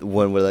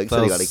one where like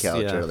sitting on a Those-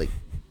 couch yeah. or like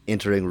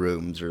entering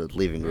rooms or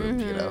leaving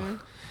rooms, And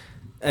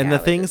Yeah, the it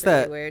was things just really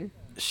that weird.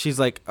 she's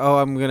like, oh,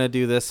 I'm going to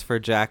do this for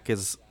Jack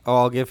is, oh,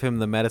 I'll give him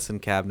the medicine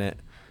cabinet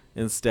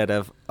instead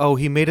of, oh,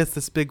 he made us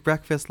this big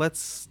breakfast.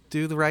 Let's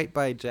do the right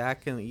by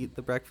Jack and eat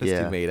the breakfast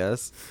Yeah. he made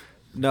us.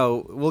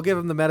 No, we'll give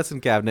him the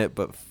medicine cabinet,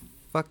 but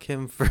fuck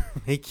him for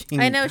making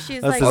I know,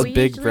 she's us like, this we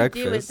big usually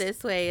breakfast. do it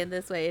this way and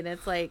this way. And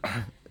it's like,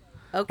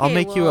 okay, I'll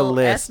make you a well,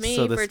 list F me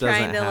so this for doesn't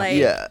trying to, happen. like,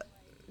 Yeah,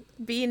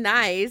 be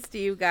nice to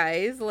you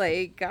guys.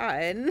 Like,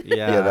 God.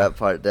 Yeah. that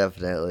part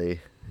definitely.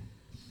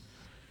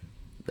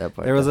 That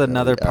part. There was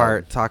another definitely,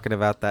 part talking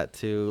about that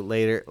too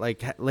later,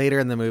 later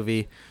in the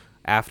movie,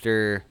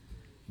 after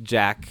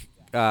Jack,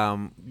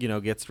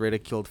 gets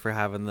ridiculed for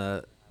having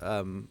the,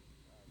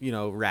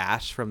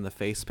 rash from the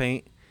face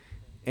paint,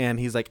 and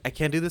he's like, I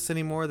can't do this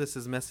anymore. This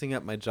is messing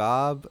up my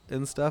job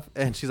and stuff.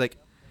 And she's like,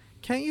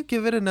 can't you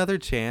give it another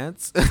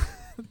chance?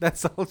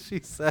 That's all she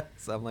says.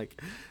 I'm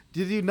like,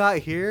 did you not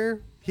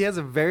hear? He has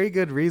a very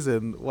good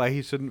reason why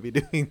he shouldn't be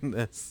doing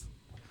this.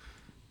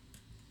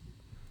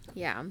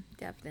 Yeah,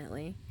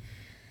 definitely.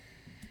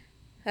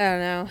 I don't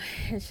know.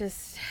 It's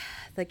just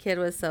the kid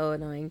was so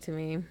annoying to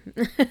me.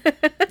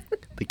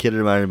 The kid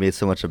reminded me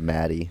so much of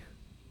Maddie.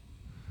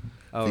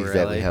 Oh, That's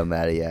exactly really? how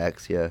Maddie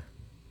acts. Yeah.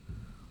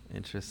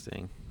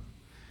 Interesting.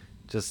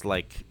 Just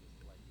like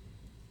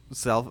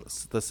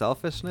the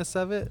selfishness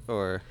of it,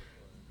 or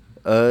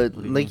Like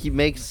mean? he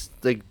makes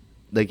like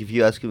if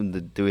you ask him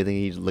to do anything,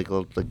 he's like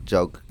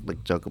joke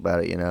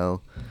about it, you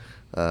know.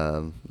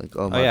 Like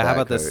oh oh my yeah, how back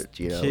about this? hurts,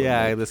 you know.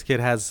 Yeah, Like, this kid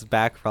has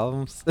back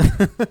problems.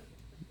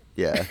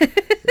 yeah,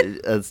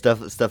 and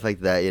stuff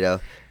like that, you know.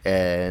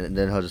 And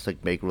then he'll just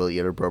like make really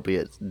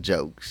inappropriate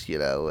jokes, you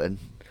know, and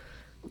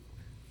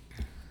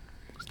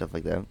stuff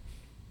like that.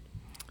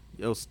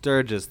 Yo,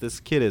 Sturgis, this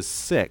kid is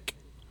sick.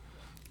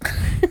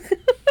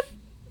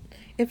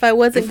 If I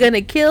wasn't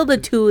gonna kill the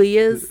two of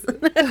yous.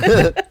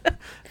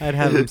 I'd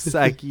have him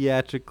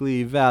psychiatrically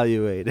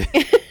evaluated.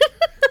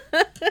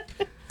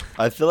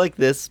 I feel like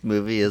this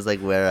movie is like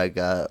where I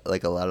got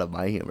like a lot of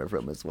my humor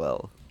from as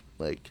well.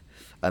 Like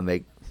I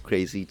make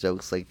crazy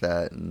jokes like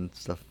that and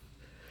stuff.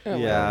 Oh my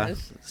Yeah. gosh.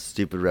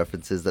 Stupid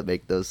references that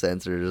make no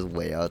sense or are just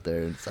way out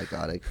there and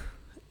psychotic.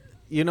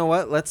 You know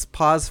what? Let's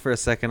pause for a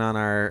second on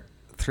our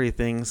three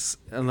things,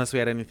 unless we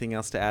had anything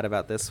else to add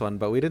about this one.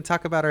 But we didn't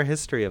talk about our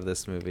history of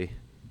this movie.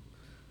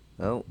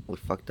 Oh, we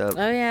fucked up.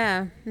 Oh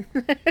yeah.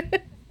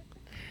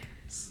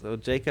 So,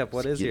 Jacob,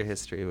 what is Excuse- your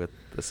history with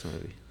this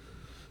movie?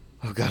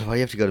 Oh god, why do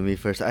you have to go to me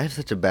first? I have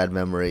such a bad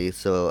memory,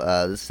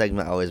 so this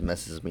segment always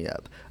messes me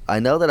up. I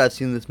know that I've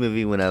seen this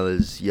movie when I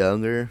was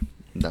younger.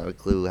 Not a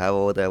clue how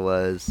old I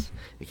was.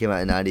 It came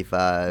out in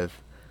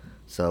 '95,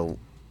 so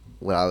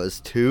when I was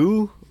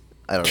 2,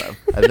 I don't know.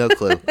 I have no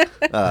clue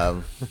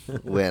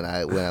when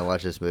I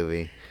watched this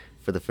movie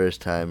for the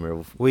first time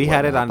or We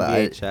had it whatnot, on but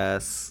I-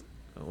 VHS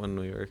when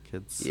we were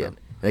kids. So. Yeah, and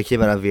it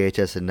came out on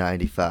VHS in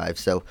 '95.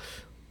 So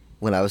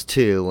when I was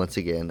 2, once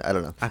again, I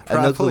don't know. I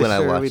have no clue when I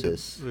watched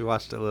this. We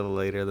watched it a little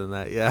later than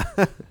that, yeah.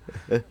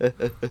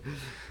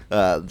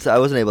 So I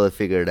wasn't able to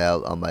figure it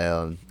out on my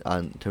own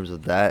on terms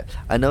of that.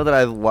 I know that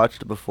I've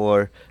watched it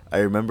before. I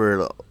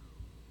remember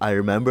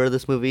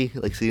this movie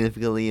like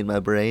significantly in my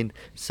brain,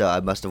 so I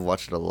must have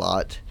watched it a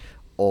lot,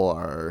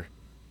 or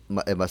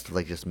it must have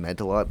like just meant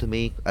a lot to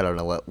me. I don't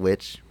know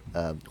which,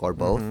 or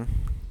both.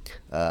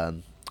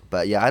 Mhm.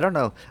 But yeah, I don't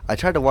know. I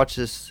tried to watch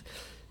this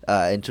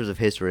in terms of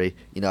history.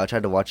 You know, I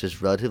tried to watch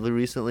this relatively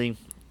recently,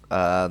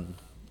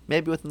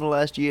 maybe within the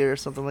last year or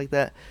something like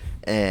that.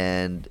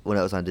 And when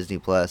it was on Disney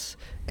Plus,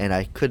 and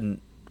I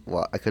couldn't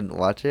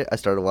watch it. I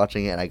started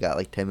watching it, and I got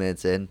like 10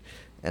 minutes in,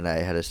 and I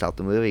had to stop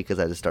the movie because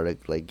I just started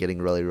like getting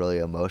really, really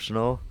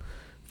emotional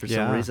for some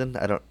Yeah. reason.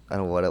 I don't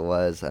know what it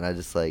was, and I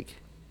just like.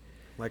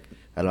 Like,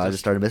 I don't know. I just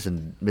started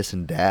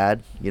missing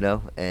Dad, you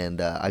know, and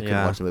I couldn't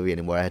Yeah. watch the movie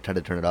anymore. I had tried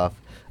to turn it off,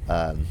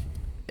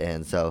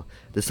 and so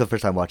this is the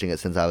first time watching it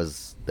since I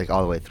was like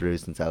all the way through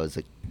since I was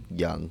like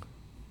young,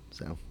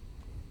 so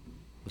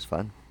it was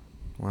fun.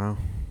 wow.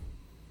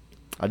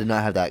 I did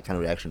not have that kind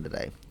of reaction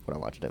today when I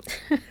watched it.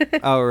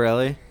 Oh,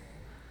 really?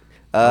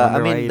 I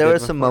wonder why mean, you there did were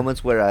some before.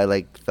 moments where I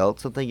like felt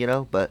something, you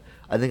know, but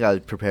I think I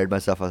prepared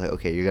myself. I was like,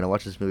 okay, you're gonna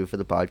watch this movie for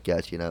the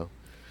podcast, you know,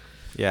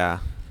 Yeah.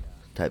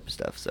 type of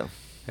stuff. So,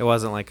 It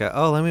wasn't like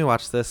let me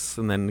watch this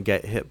and then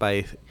get hit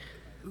by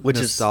which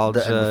nostalgia.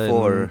 is and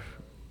before, and-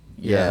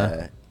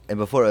 yeah. And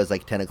before it was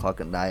like 10 o'clock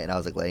at night, and I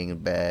was like laying in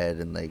bed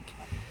and like,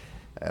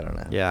 I don't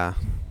know. Yeah.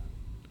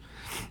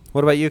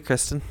 What about you,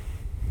 Kristen?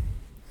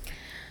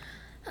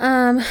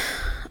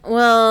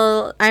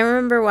 Well, I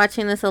remember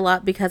watching this a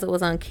lot because it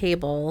was on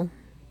cable.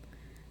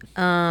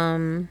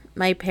 My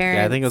parents.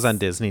 Yeah, I think it was on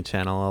Disney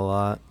Channel a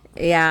lot.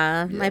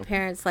 Yeah, my Yeah.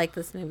 parents like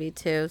this movie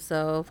too,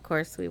 so of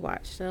course we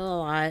watched it a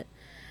lot.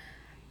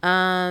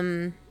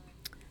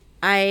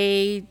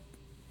 I.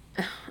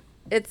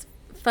 It's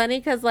funny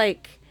because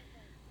like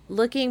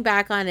looking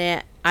back on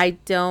it, I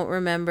don't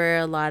remember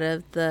a lot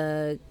of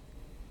the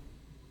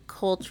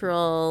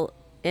cultural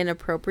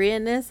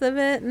inappropriateness of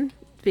it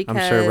because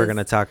I'm sure we're going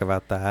to talk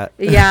about that.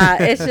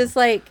 yeah, it's just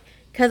like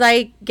because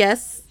I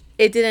guess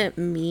it didn't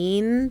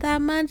mean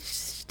that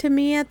much to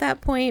me at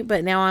that point,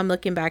 but now I'm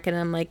looking back and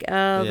I'm like,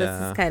 oh, this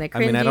is kind of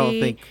cringy. I mean, I don't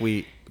think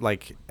we,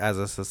 like, as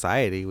a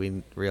society,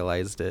 we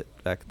realized it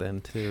back then,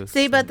 too.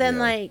 See, but then,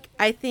 Yeah. like,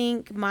 I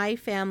think my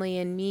family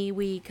and me,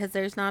 because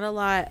there's not a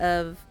lot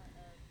of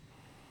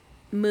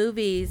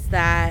movies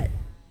that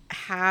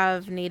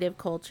have native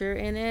culture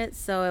in it.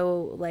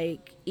 So,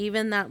 like,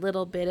 even that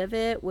little bit of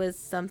it was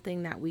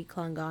something that we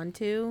clung on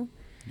to.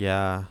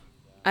 Yeah.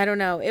 I don't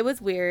know. It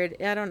was weird.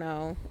 I don't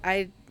know.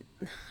 I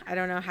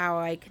don't know how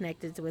I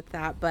connected with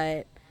that,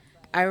 but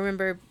I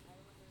remember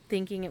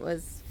thinking it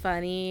was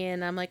funny,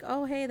 and I'm like,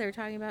 oh, hey, they're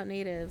talking about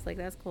natives. Like,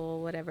 that's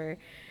cool, whatever.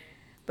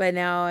 But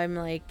now I'm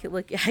like,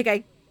 look, like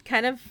I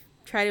kind of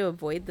try to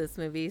avoid this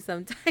movie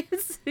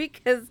sometimes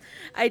because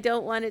I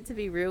don't want it to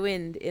be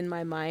ruined in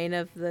my mind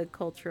of the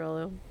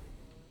cultural,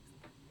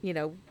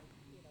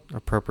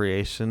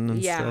 appropriation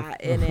and yeah, stuff.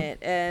 in it.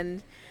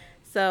 And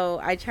so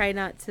I try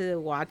not to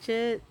watch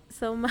it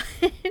so much.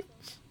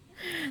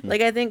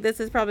 Like, I think this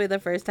is probably the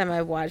first time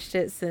I've watched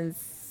it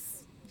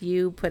since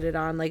you put it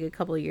on like a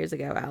couple of years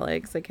ago,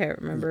 Alex. I can't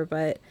remember,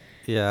 but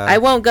Yeah. I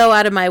won't go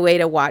out of my way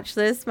to watch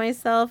this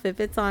myself. If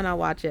it's on, I'll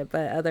watch it,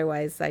 but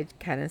otherwise I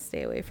kind of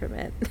stay away from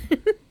it.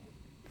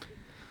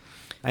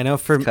 I know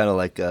for Kind of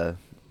like oh,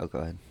 go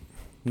ahead.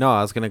 No,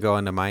 I was gonna go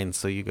into mine,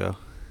 so you go.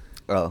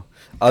 Oh,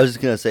 I was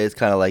just gonna say it's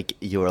kind of like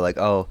you were like,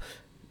 oh,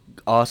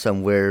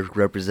 awesome, we're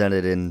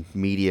represented in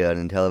media and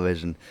in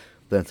television.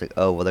 Then it's like,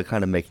 oh, well, they're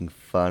kind of making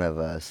fun of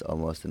us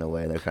almost in a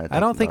way. They're kind of. I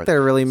don't think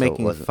they're really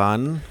making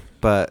fun,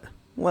 but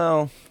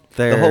well,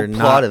 they're the whole plot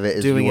not of it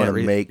is doing you want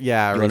it to make you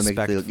want to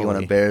respectfully.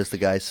 embarrass the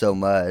guy so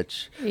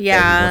much that he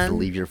Yeah. wants to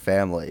leave your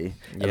family.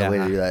 And the way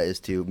to Yeah. do that is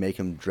to make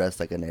him dress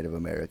like a Native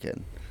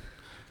American.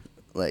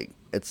 Like,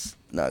 it's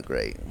not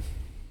great.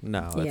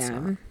 No, it's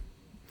not.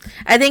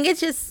 I think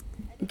it's just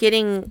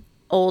getting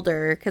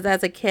older, because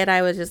as a kid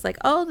I was just like,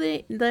 oh,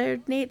 they're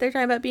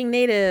talking about being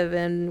native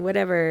and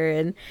whatever,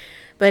 and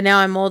but now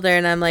I'm older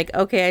and I'm like,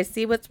 okay, I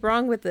see what's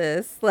wrong with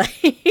this.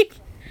 Like,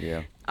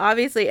 Yeah.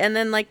 obviously, and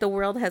then like the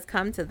world has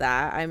come to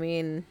that. I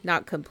mean,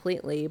 not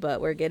completely,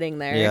 but we're getting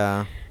there.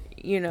 Yeah.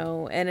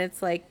 And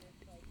it's like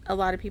a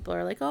lot of people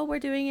are like, oh, we're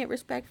doing it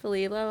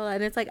respectfully, blah, blah, blah.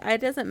 And it's like, it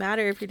doesn't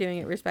matter if you're doing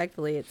it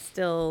respectfully, it's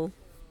still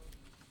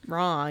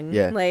wrong.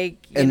 Yeah.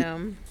 Like,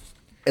 And-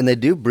 And they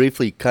do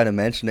briefly kind of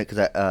mention it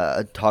because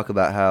I talk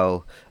about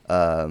how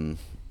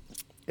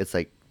it's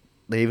like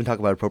they even talk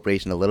about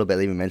appropriation a little bit.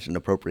 They even mention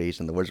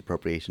appropriation, the words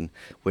appropriation,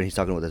 when he's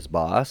talking with his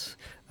boss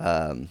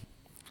and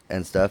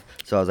stuff.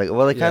 So I was like,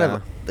 well, they kind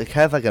of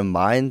like a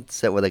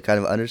mindset where they kind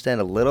of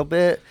understand a little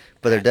bit,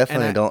 but they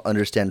definitely don't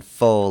understand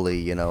fully.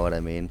 You know what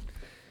I mean?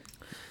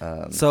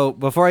 So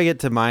before I get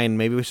to mine,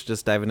 maybe we should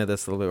just dive into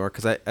this a little bit more,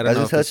 because I don't know if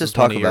let's this just is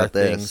one talk of your about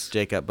this. things,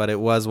 Jacob, but it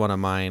was one of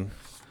mine.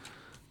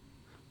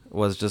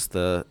 Was just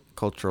the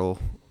cultural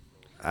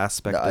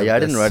aspect. of I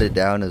didn't this. write it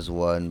down as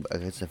one. But I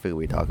guess I figured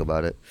we'd talk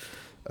about it.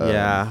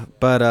 Yeah,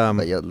 but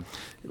yeah,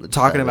 let's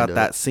talking dive about into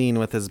that it. scene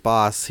with his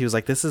boss, he was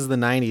like, "This is the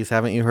 '90s.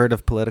 Haven't you heard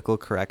of political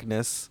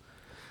correctness?"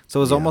 So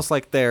it was Yeah. almost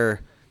like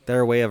their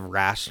way of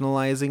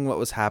rationalizing what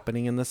was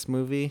happening in this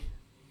movie.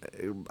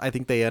 I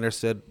think they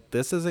understood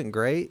this isn't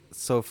great,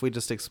 so if we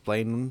just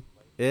explain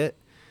it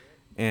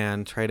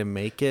and try to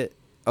make it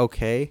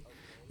okay,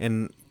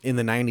 and in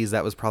the '90s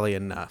that was probably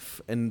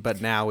enough,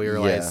 but now we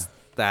realize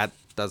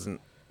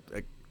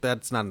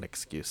that's not an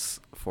excuse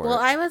for Well,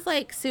 it. I was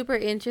like super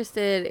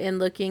interested in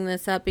looking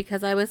this up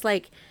because I was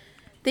like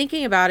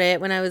thinking about it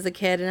when I was a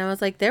kid, and I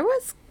was like, there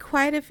was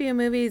quite a few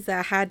movies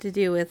that had to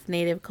do with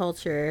Native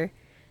culture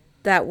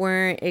that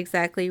weren't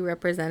exactly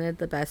represented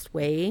the best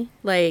way.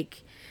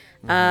 Like,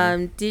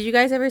 did you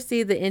guys ever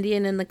see The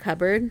Indian in the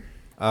Cupboard?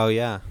 Oh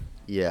yeah.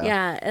 Yeah.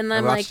 Yeah, and I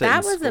I'm like, watched it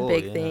that in was a school,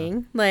 big yeah.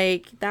 thing.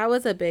 Like, that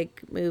was a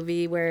big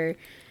movie where,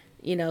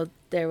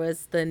 there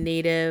was the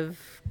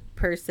native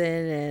person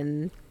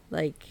and,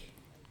 like,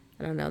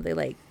 I don't know, I don't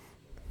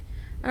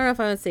know if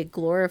I would say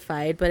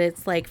glorified, but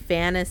it's like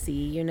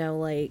fantasy,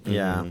 like,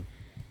 Yeah. Mhm.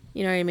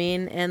 you know what I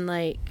mean? And,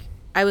 like,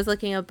 I was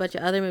looking up a bunch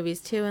of other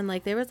movies too, and,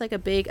 like, there was, like, a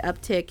big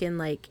uptick in,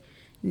 like,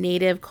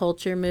 native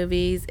culture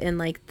movies in,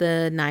 like,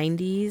 the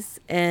 90s,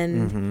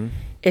 and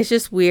it's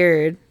just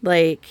weird.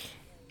 Like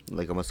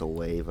almost a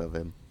wave of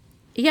him.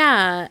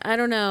 yeah, I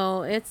don't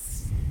know.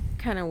 It's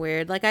kind of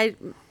weird. Like, I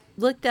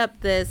looked up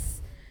this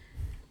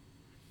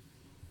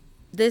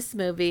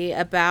movie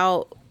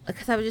about,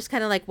 because I was just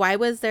kind of like, why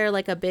was there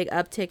like a big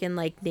uptick in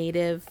like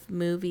native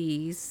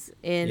movies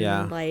in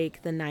Yeah.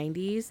 like the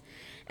 90s?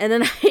 And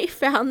then I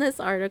found this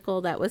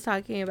article that was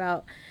talking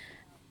about,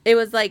 it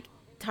was like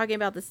talking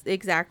about this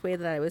exact way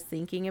that I was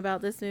thinking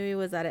about this movie,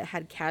 was that it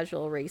had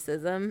casual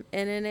racism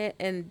in it,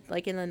 and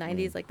like in the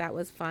 90s, like that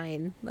was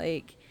fine.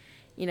 Like,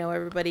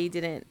 everybody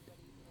didn't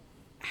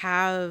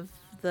have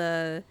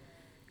the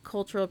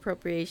cultural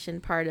appropriation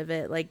part of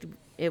it. Like,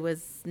 it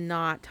was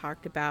not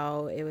talked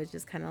about. It was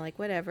just kind of like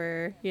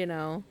whatever,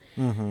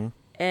 Mm-hmm.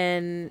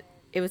 and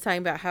it was talking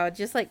about how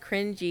just like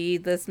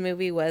cringy this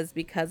movie was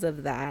because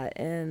of that.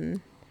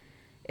 And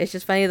it's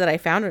just funny that I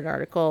found an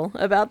article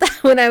about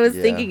that when I was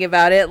Yeah. thinking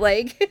about it.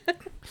 Like,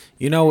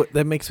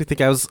 That makes me think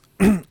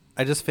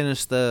I just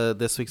finished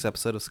this week's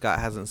episode of Scott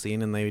Hasn't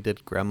Seen, and they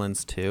did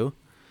Gremlins 2.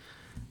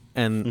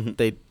 And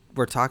they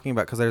were talking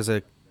about, because there's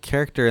a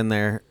character in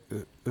there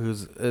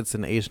it's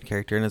an Asian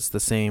character, and it's the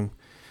same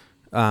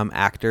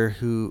actor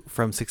who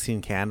from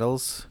 16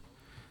 Candles,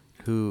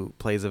 who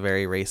plays a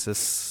very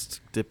racist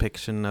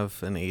depiction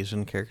of an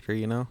Asian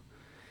character,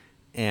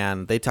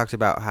 And they talked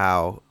about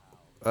how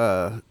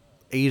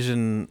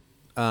Asian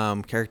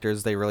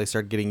characters, they really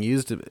started getting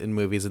used in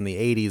movies in the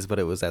 80s, but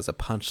it was as a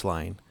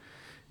punchline.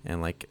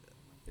 And like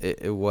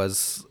it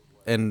was,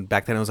 and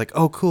back then it was like,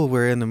 oh cool,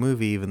 we're in the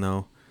movie, even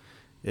though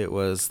it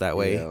was that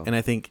way. Yeah. And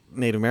I think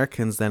Native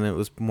Americans, then it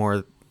was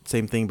more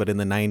same thing, but in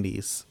the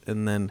 90s.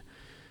 And then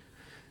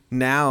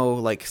now,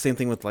 like, same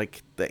thing with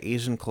like the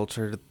Asian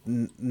culture.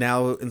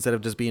 Now, instead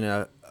of just being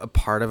a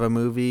part of a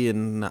movie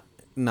and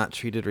not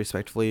treated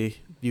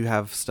respectfully. You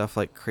have stuff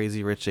like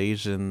Crazy Rich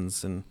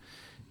Asians and,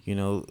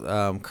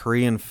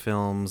 Korean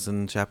films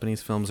and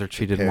Japanese films are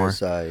treated more.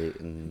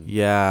 And,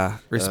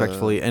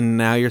 respectfully. And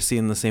now you're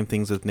seeing the same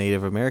things with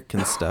Native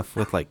American stuff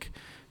with like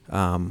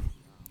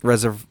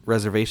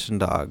reservation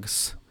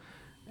dogs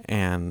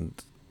and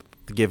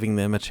giving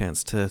them a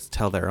chance to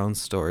tell their own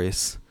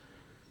stories.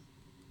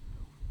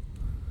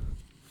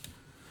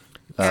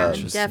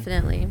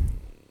 Definitely.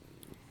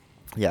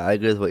 Yeah, I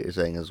agree with what you're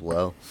saying as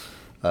well.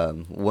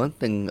 One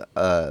thing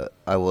I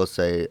will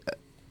say,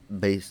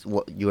 based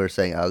what you were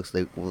saying, Alex,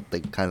 they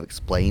kind of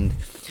explained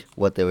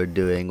what they were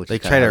doing, which they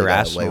is try kind to of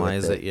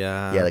rationalize it.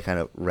 Yeah, they kind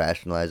of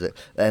rationalize it,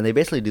 and they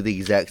basically do the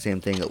exact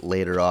same thing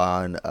later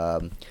on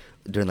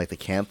during like the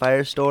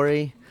campfire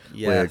story,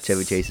 where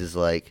Chevy Chase is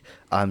like,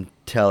 "I'm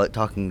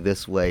talking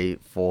this way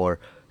for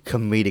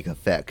comedic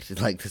effect.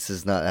 Like this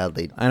is not how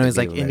they." I know. He's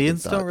like,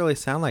 Indians don't really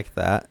sound like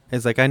that.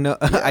 It's like, I know,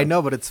 I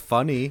know, but it's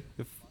funnier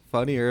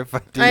if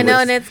I do. I know,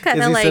 and it's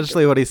kind of like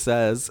essentially what he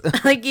says.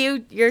 Like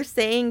you're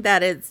saying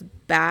that it's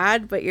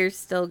bad, but you're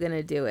still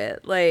gonna do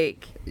it.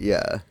 Like,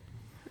 yeah,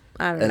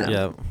 I don't know.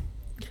 Yeah,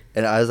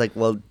 and I was like,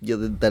 well, yeah,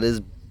 that is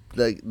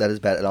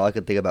bad. And all I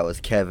could think about was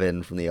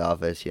Kevin from The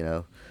Office.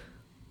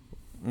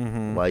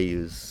 Mm-hmm. Why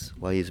use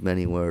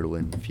many word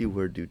when few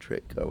word do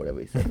trick, or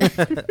whatever he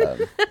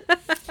said.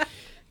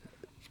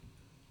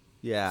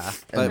 Yeah,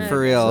 but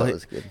for real, that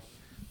was good.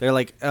 They're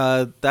like,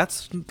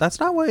 that's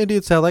not what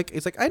Indians sound like.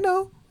 He's like, I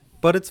know,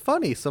 but it's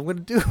funny, so I'm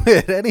gonna do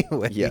it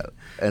anyway. Yeah,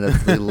 and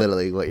that's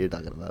literally what you're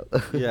talking about.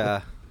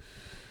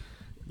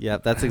 Yeah,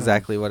 that's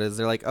exactly what it is.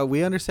 They're like, oh,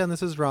 we understand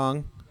this is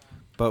wrong,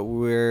 but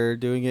we're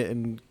doing it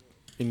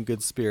in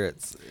good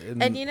spirits.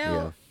 And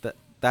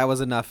that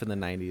was enough in the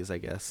 90s, I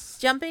guess.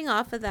 Jumping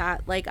off of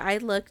that, like I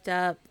looked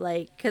up,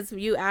 like, because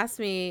you asked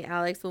me,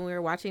 Alex, when we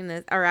were watching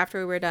this, or after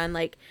we were done,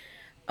 like,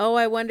 oh,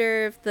 I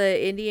wonder if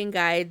the Indian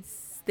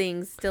Guides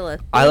thing's still a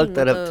thing. I looked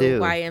that up too.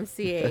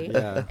 YMCA.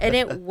 Yeah. And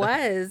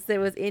there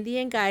was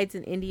Indian Guides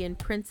and Indian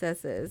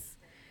Princesses.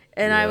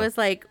 And I was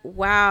like,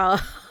 wow.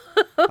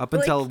 Up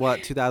until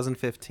what,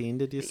 2015,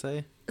 did you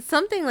say?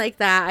 Something like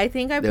that. I'm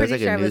pretty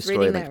sure I was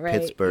reading that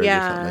right. Pittsburgh or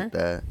something like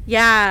that.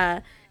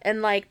 Yeah.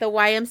 And like the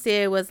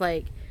YMCA was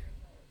like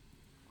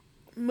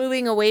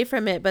moving away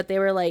from it, but they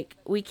were like,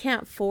 we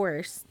can't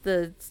force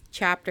the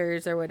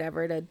chapters or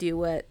whatever to do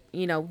what,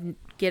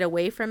 get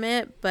away from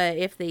it. But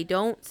if they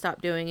don't stop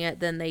doing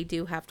it, then they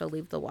do have to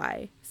leave the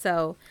Y.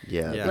 So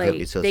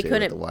like they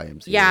couldn't with the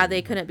YMCA. Yeah,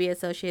 they couldn't be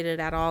associated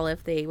at all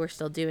if they were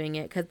still doing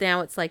it, because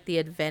now it's like the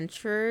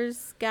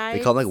Adventurers Guides.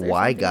 They call them like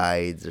Y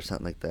Guides or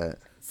something like that.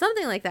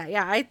 Something like that.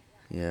 Yeah, I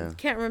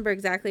can't remember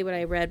exactly what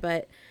I read,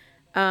 but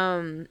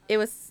it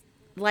was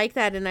like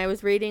that. And I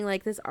was reading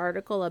like this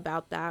article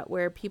about that,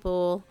 where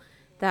people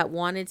that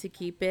wanted to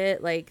keep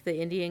it, like the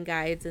Indian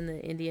Guides and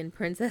the Indian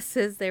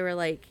Princesses, they were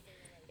like,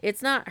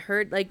 it's not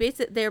hurt, like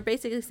they're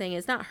basically saying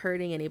it's not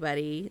hurting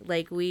anybody.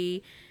 Like,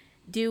 we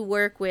do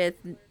work with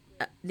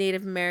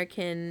Native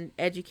American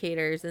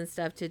educators and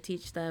stuff to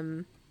teach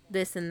them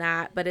this and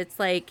that, but it's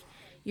like,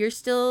 you're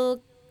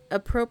still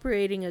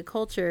appropriating a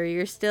culture,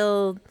 you're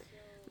still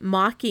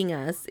mocking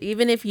us,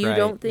 even if you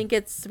don't think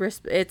it's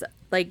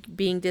like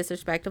being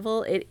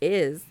disrespectful. It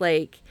is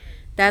like,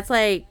 that's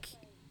like,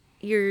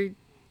 you're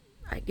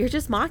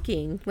just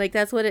mocking. Like,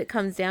 that's what it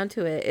comes down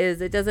to.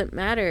 It doesn't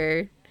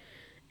matter.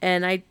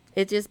 And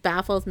it just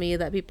baffles me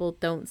that people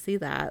don't see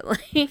that.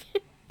 Like,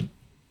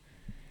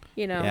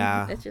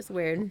 it's just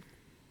weird.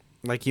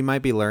 Like, you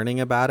might be learning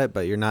about it,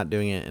 but you're not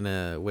doing it in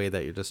a way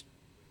that you're just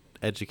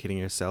educating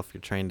yourself.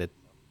 You're trying to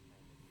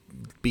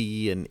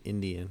be an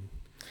Indian.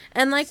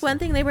 And like, one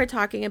thing they were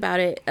talking about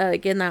it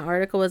in that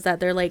article was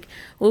that they're like,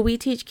 well, we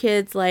teach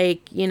kids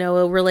like,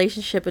 a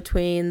relationship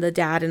between the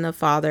dad and the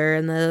father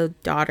and the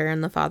daughter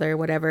and the father,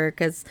 whatever,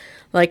 because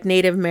like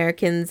Native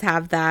Americans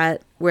have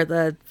that, where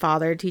the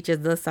father teaches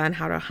the son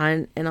how to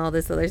hunt and all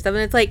this other stuff.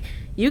 And it's like,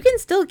 you can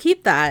still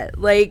keep that.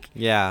 Like,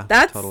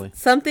 that's totally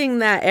something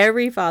that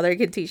every father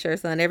can teach their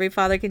son. Every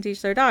father can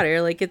teach their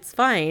daughter. Like, it's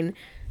fine,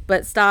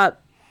 but stop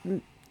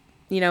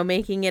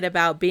making it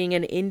about being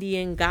an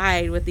Indian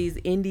guide with these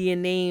Indian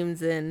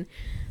names and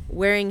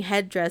wearing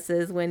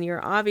headdresses when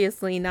you're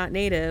obviously not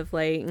Native.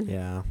 Like,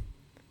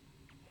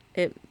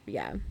 it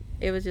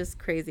was just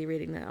crazy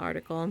reading that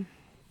article.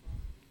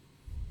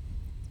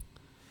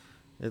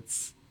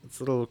 It's a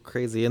little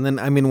crazy. And then,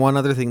 I mean, one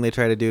other thing they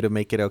try to do to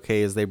make it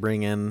okay is they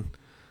bring in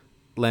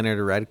Leonard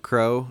Red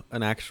Crow,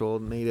 an actual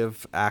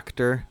Native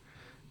actor,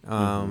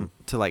 to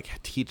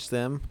like teach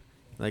them,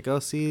 like, oh,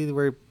 see,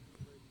 we're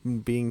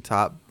being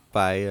taught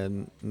by a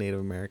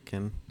Native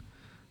American.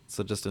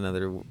 So just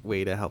another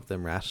way to help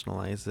them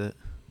rationalize it.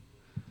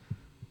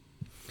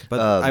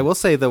 But I will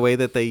say, the way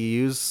that they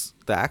use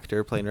the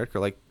actor playing Red Crow,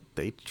 like,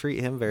 they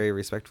treat him very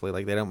respectfully.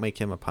 Like, they don't make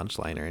him a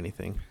punchline or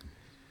anything.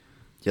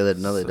 Yeah, they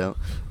don't.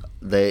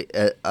 They,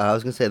 I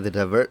was gonna say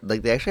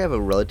they actually have a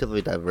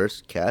relatively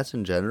diverse cast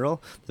in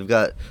general. They've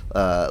got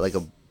like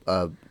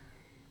a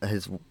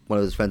one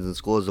of his friends in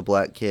school is a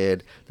black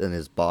kid. Then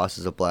his boss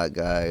is a black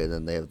guy, and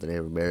then they have the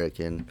Native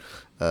American.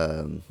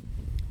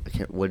 I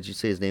can't. What did you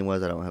say his name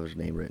was? I don't have his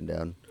name written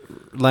down.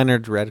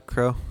 Leonard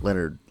Redcrow.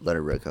 Leonard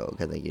Redco.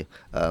 Okay, thank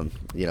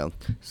you.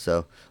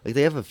 So like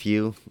they have a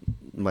few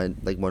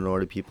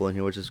minority people in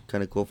here, which is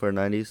kind of cool for a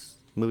 '90s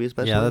movie,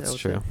 especially. Yeah, that's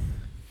true.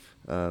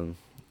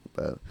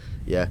 But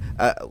yeah,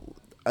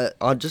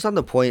 just on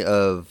the point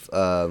of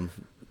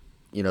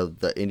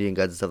the Indian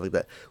gods and stuff like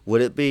that,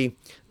 would it be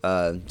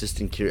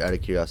just out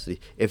of curiosity,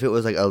 if it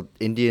was like a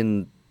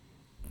Indian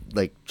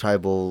like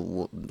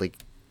tribal like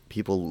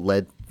people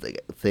led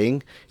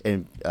thing,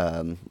 and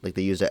like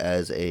they used it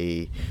as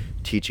a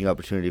teaching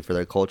opportunity for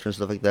their culture and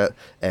stuff like that,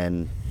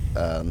 and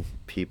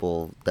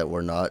people that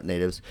were not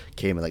natives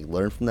came and like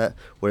learned from that,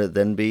 would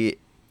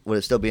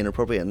it still be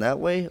inappropriate in that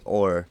way,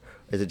 or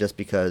is it just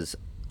because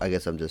or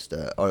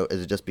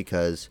is it just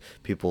because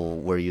people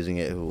were using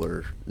it who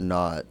were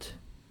not?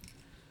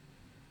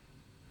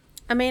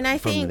 I mean, I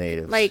from the think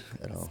natives like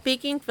at all?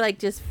 speaking for like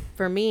just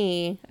for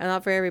me, and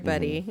not for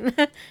everybody,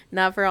 Mm-hmm.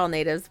 not for all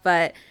natives,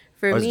 but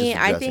for Or is it me,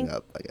 just I dressing think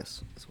up, I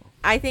guess, as well.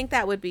 I think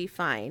that would be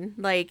fine.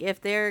 Like if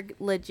they're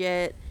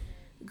legit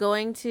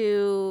going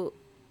to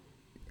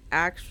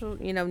actual,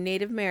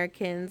 Native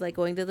Americans, like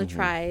going to the Mm-hmm.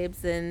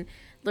 tribes and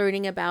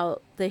learning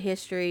about the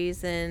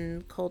histories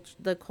and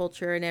the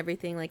culture and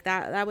everything like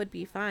that, that would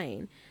be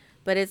fine.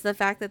 But it's the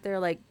fact that they're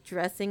like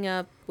dressing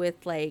up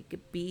with like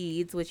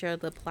beads, which are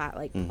the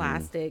Mm-hmm.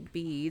 plastic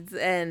beads,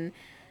 and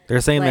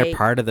They're saying they're like-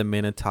 part of the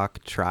Minnetonka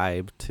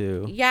tribe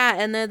too. yeah,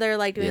 and then they're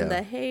like doing Yeah.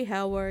 the hey,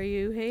 how are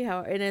you? Hey,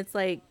 how? And it's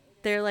like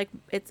they're like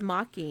it's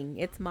mocking.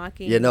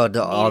 Yeah, no,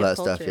 all Native that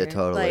stuff. Yeah, culture.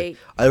 totally. Like,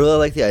 I really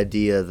like the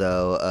idea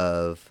though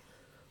of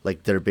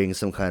like there being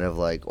some kind of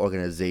like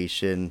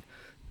organization,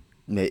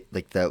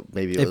 like that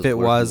maybe If it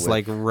working was with-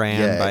 like ran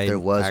Yeah, if by there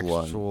was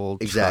actual one.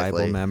 Exactly.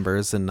 tribal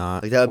members and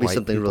not like that would be white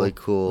something people. really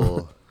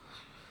cool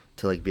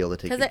to like be able to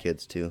take 'Cause your it-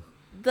 kids to.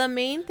 the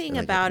main thing And,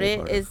 like, about be a it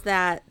part of. is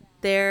that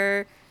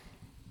they're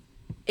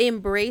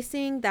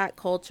embracing that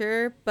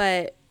culture,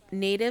 but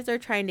natives are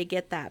trying to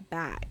get that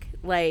back,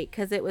 like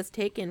because it was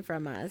taken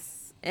from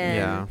us, and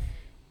Yeah.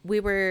 we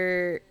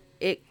were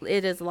it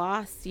is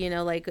lost.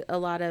 Like a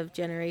lot of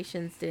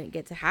generations didn't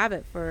get to have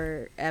it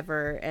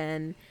forever,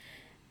 and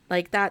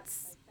like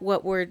that's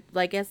what we're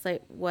I guess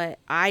like what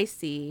I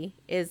see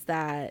is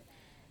that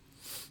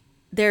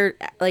they're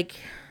like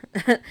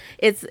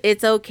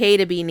it's okay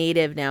to be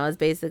native now is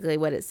basically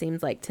what it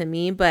seems like to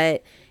me,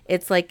 but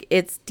it's like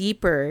it's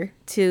deeper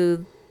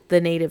to the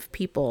native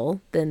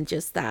people than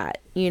just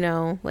that,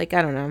 like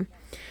I don't know.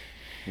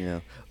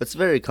 It's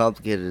very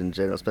complicated in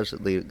general,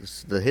 especially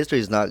the history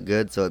is not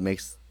good, so that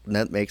makes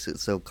it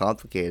so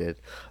complicated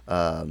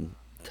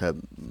to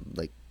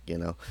like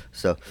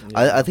so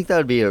I think that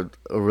would be a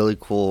really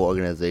cool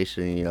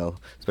organization,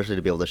 especially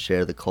to be able to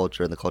share the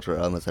culture and the cultural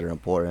elements that are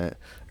important,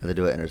 and to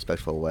do it in a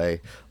respectful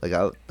way. Like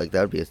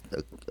that would be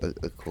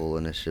a cool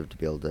initiative to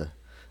be able to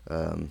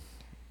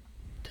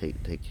take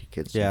your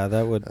kids Yeah, to.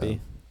 that would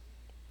be.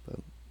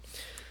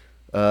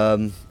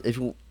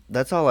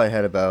 That's all I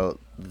had about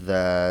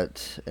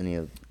that. Any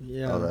of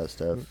Yeah. all that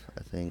stuff,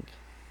 I think.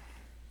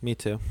 Me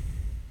too.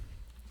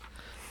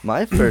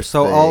 My first.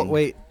 So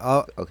thing,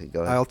 I'll Okay,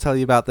 go ahead. I'll tell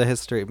you about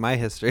my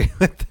history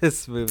with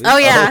this movie. Oh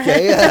yeah.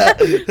 Okay,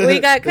 yeah. We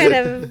got kind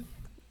of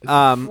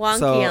wonky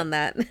so on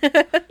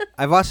that.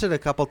 I've watched it a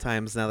couple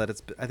times now that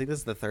I think this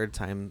is the third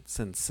time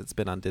since it's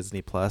been on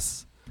Disney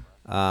Plus.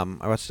 I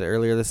watched it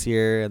earlier this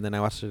year, and then I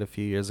watched it a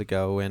few years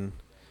ago when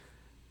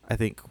I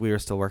think we were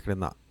still working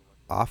in the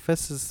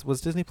office.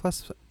 Was Disney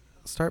Plus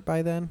start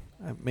by then?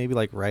 Maybe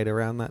like right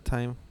around that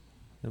time.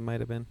 It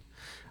might have been.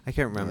 I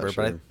can't remember, Not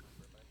but sure.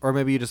 or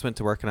maybe you just went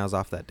to work and I was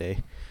off that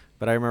day.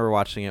 But I remember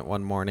watching it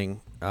one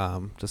morning,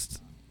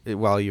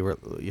 while you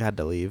had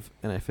to leave,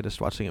 and I finished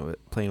watching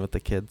it playing with the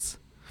kids.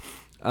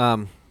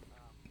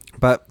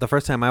 But the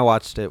first time I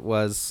watched it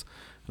was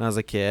when I was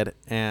a kid,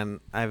 and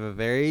I have a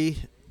very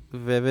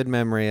vivid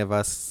memory of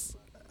us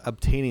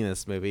obtaining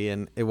this movie,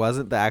 and it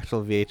wasn't the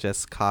actual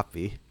VHS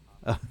copy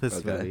of this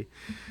Okay. movie.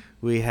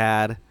 We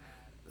had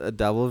a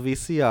double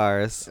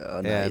VCRs,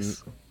 Oh,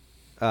 nice.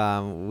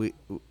 and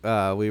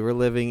we were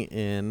living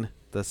in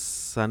the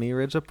Sunny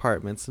Ridge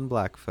Apartments in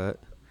Blackfoot,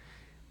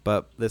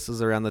 but this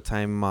was around the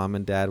time Mom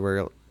and Dad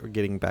were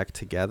getting back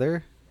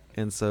together,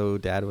 and so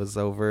Dad was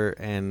over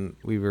and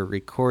we were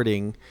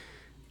recording.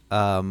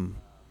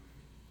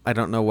 I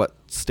don't know what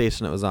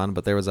station it was on,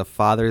 but there was a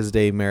Father's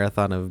Day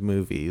marathon of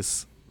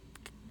movies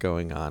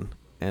going on,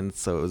 and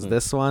so it was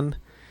this one.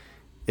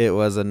 It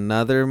was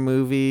another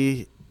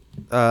movie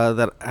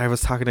that I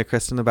was talking to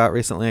Kristen about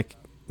recently.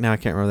 Now I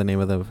can't remember the name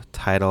of the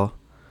title.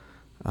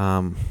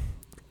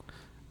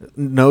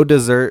 No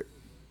dessert,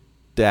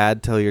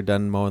 Dad, till you're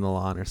done mowing the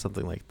lawn, or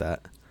something like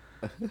that.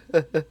 And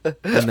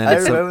then I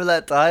it's remember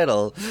that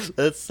title.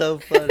 That's so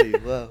funny.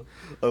 Wow.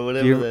 Or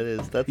whatever that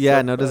is. That's Yeah,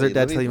 so No Dessert funny. Dad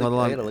Let Till You me Mow the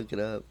look- I Lawn. gotta look it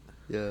up.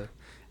 Yeah.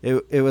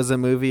 It was a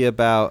movie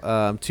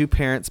about two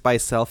parents buy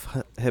self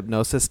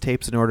hypnosis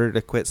tapes in order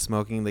to quit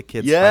smoking. The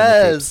kids find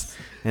the tapes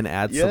and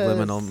add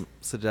subliminal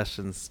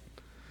suggestions.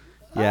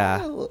 Yeah.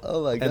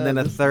 Oh my god. And then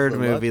a third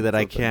movie that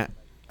I can't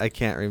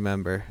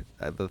remember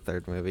the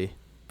third movie,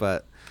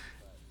 but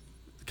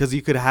because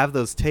you could have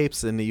those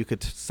tapes and you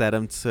could set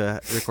them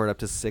to record up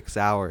to 6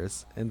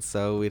 hours, and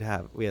so we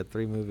had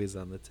 3 movies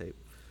on the tape.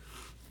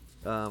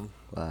 Wow.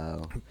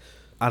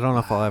 I don't know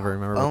if I'll ever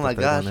remember. Oh what my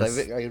the gosh, third one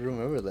is. I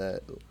remember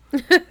that.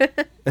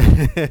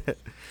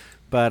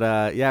 But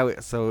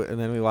and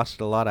then we watched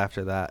it a lot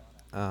after that,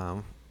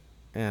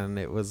 and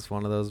it was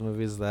one of those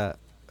movies that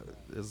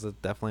is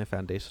definitely a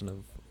foundation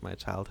of my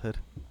childhood,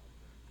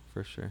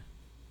 for sure.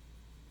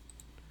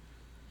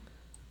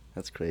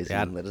 That's crazy.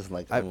 Yeah, That just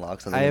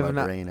unlocks something I in have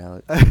my not- brain,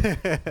 Alex.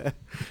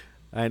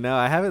 I know.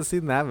 I haven't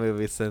seen that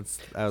movie since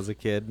I was a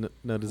kid.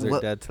 No Dessert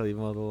What- Dad Till You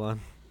Mow the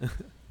Lawn.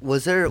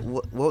 Was there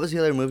what was the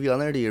other movie on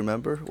there? Do you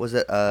remember? Was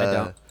it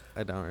I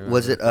don't remember.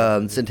 was it the third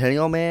movie.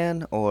 Centennial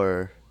Man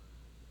or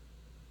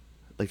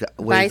like that?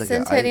 where he's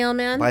Bicentennial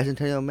Man?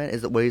 Bicentennial Man,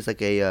 is it where he's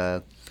like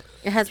a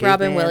It has caveman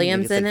Robin and he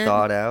Williams gets, in like, it.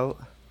 thawed out?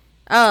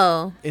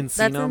 Oh, that's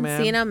Encino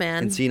Man? Encino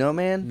Man. Encino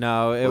Man?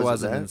 No, it Was it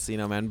wasn't that?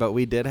 Encino Man, but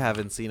we did have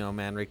Encino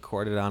Man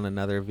recorded on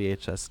another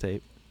VHS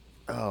tape.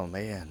 Oh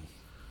man.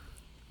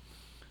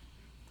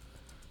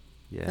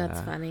 Yeah.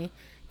 That's funny.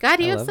 God,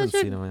 you I have love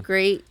such a Encino Man.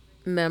 great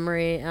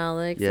memory,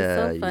 Alex. Yeah,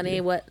 it's so you funny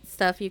do. what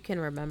stuff you can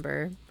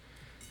remember.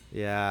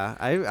 Yeah,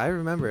 I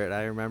remember it.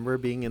 I remember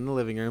being in the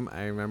living room.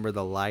 I remember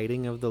the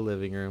lighting of the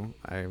living room.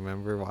 I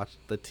remember watching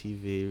the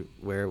TV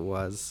where it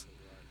was.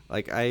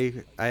 Like I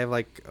have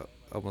like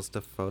almost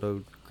a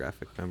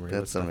photographic memory. of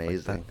That's stuff like that.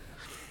 amazing.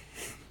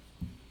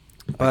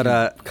 But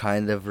I can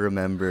kind of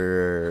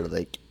remember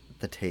like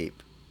the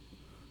tape.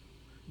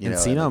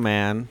 Encino like-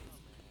 Man.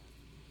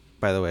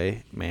 By the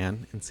way,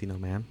 Encino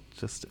Man.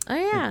 Just. Oh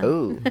yeah.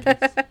 Oh,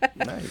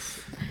 nice.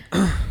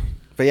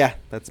 But yeah,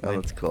 that's Oh, mine.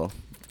 that's cool.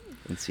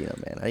 Encino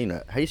Man.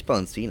 How do you spell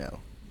Encino?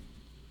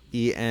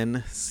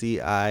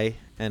 ENCINO.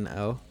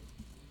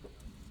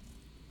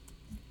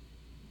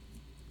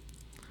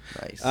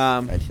 Nice. 'Kay,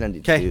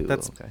 1992.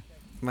 that's- Okay.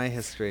 My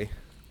history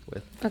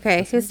with.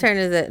 Okay, whose turn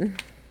is it?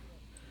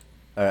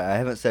 All right. I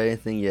haven't said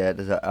anything yet.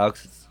 Is that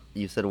Alex?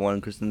 You said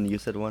one. Kristen, you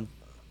said one.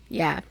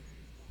 Yeah.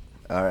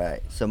 All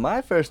right. So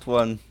my first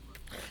one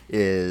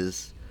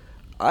is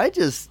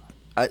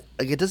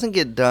it doesn't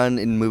get done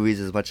in movies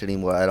as much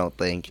anymore, I don't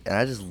think, and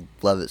I just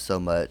love it so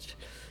much.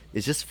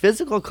 It's just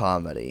physical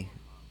comedy.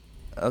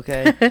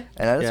 Okay?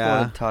 And I just Yeah.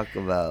 want to talk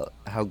about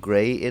how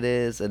great it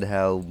is and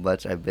how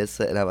much I miss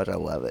it and how much I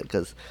love it,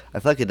 because I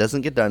feel like it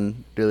doesn't get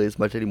done really as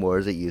much anymore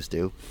as it used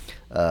to,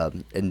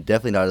 and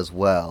definitely not as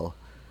well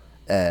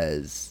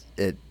as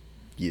it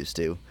used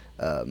to.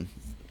 And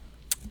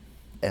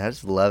I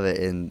just love it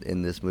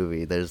in this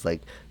movie. There's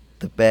like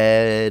the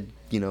bed,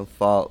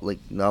 fault like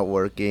not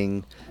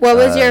working. What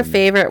was your Um,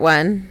 favorite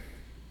one?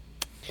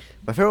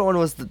 My favorite one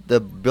was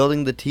the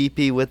building the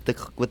teepee with the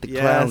clown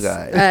Yes.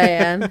 guy. Oh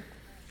yeah.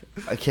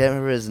 I can't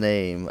remember his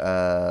name,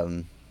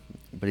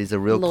 but he's a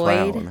real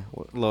Lloyd? clown.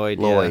 Lloyd,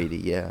 yeah. Lloyd,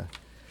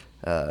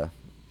 yeah.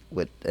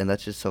 And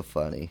that's just so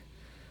funny.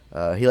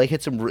 He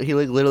hits him. He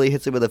literally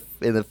hits him in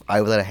the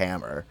eye with a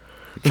hammer.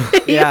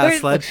 Yeah, You a were-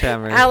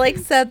 sledgehammer.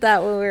 Alex said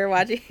that when we were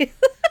watching.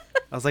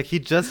 I was like, he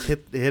just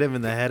hit him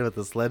in the head with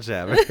a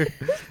sledgehammer.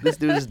 This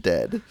dude is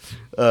dead.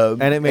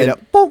 And it made a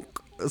bonk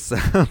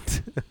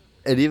sound.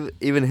 And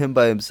even him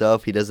by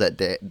himself, he does that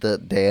the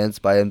dance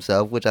by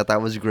himself, which I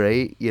thought was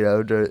great.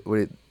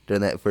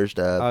 During that first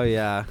Oh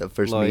yeah, the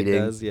first Lloyd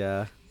meeting. does,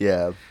 yeah.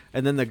 Yeah.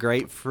 And then the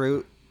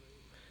grapefruit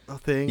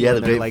thing. Yeah,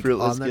 when the they're, grapefruit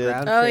like, was on the good.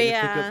 ground Oh, trying to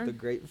yeah. pick up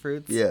the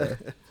grapefruits. Yeah.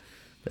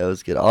 That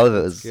was good. All of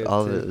it was good,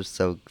 too. was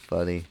so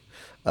funny.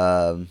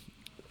 And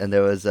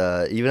there was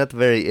even at the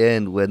very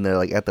end when they're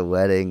like at the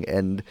wedding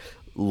and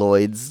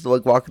Lloyd's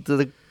like walking through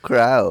the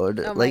crowd.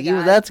 Oh my even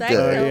God, that's that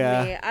good. killed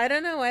Yeah. me. I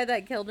don't know why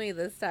that killed me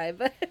this time,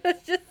 but it was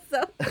just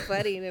so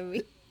funny to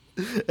me.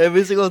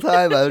 Every single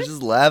time I was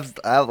just laughed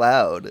out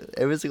loud.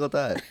 Every single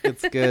time.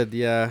 It's good,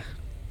 yeah.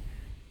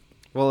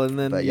 Well, and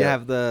then But you yeah.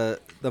 have the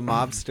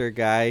mobster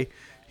guy.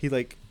 He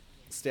like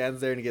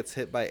stands there and he gets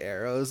hit by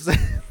arrows.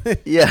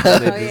 Yeah.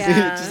 And they Oh,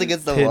 yeah. Just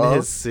against the pin wall.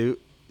 his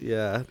suit.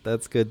 Yeah,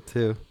 that's good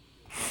too.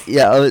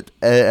 Yeah,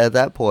 at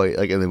that point,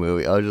 like in the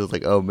movie, I was just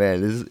like, "Oh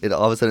man!" It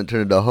all of a sudden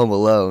turned into Home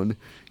Alone,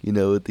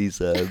 with these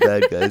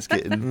bad guys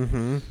getting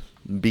Mm-hmm.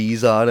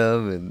 bees on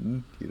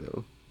them and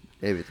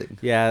everything.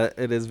 Yeah,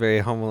 it is very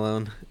Home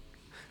Alone.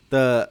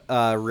 The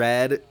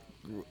red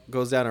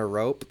goes down a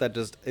rope that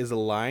just is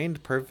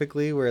aligned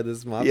perfectly where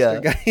this mobster Yeah.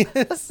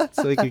 guy is,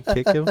 so he could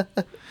kick him.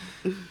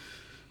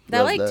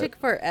 That Love took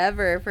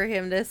forever for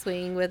him to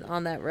swing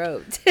on that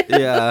rope.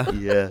 Yeah,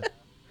 Yeah.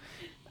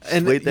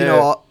 and Wait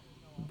there.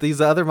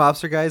 these other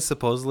mobster guys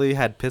supposedly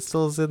had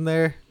pistols in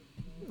their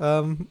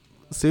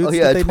suits. Oh,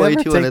 yeah, but they never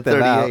 22 and a take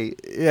them out.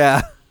 38.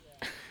 Yeah,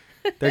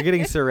 they're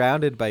getting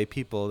surrounded by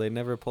people. They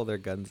never pull their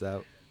guns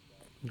out.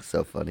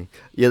 So funny.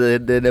 Yeah,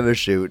 they never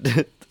shoot.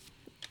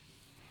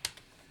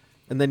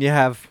 And then you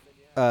have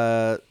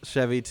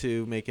Chevy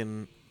to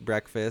making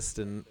breakfast,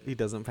 and he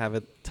doesn't have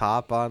a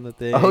top on the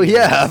thing. Oh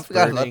yeah, I He's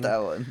forgot about burning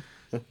that one.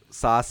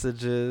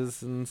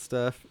 sausages and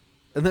stuff.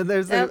 And then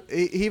there's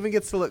he even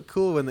gets to look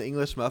cool when the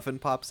English muffin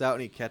pops out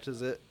and he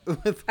catches it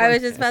with I one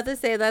was just hand. about to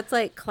say that's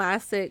like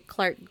classic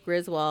Clark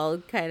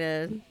Griswold kind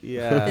of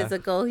Yeah,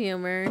 physical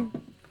humor.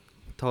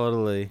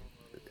 totally.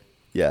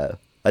 Yeah,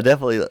 I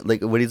definitely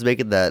like when he's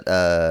making that.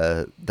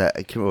 That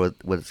I can't remember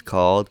what it's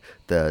called.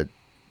 The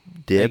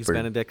dip Eggs or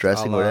Benedict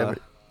dressing, a la- whatever.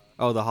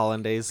 Oh, the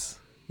hollandaise.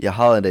 Yeah,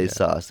 hollandaise Yeah.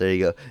 sauce. There you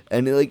go.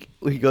 And like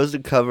he goes to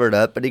cover it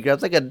up, and he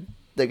grabs like a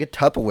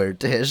Tupperware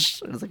dish.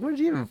 And it's like, where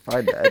did you even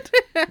find that?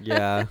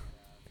 Yeah,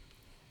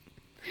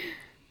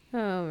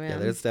 Oh man. yeah.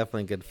 There's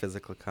definitely good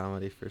physical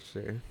comedy for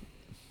sure.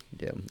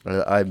 Yeah,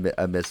 I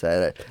miss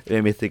that. It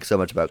made me think so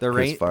much about The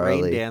Chris rain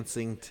Farley.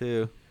 dancing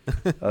too.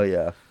 Oh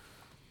yeah.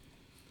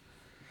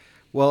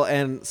 Well,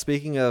 and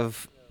speaking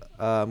of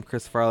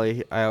Chris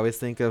Farley, I always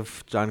think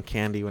of John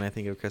Candy when I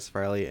think of Chris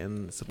Farley,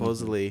 and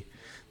supposedly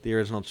the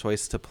original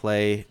choice to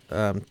play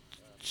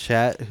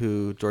Chet,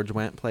 who George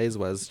Wendt plays,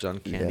 was John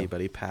Candy, Yeah.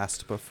 but he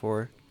passed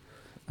before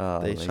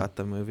Oh, they like- shot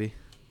the movie.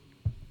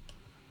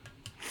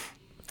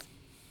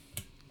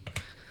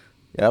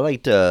 Yeah, I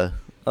liked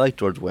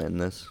George Wendt in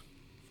this.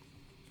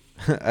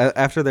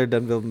 After they're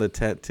done building the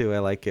tent too, I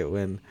like it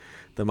when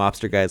the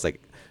mobster guy's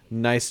like,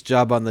 "Nice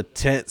job on the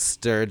tent,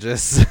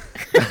 Sturgis."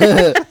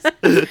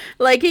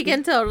 Like he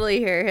can totally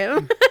hear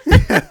him.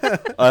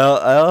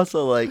 I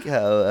also like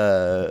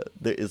how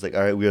it's like,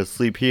 all right, we'll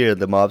sleep here.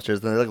 The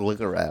mobsters, and they like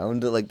look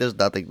around, like there's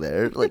nothing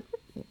there. Like,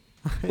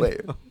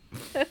 wait.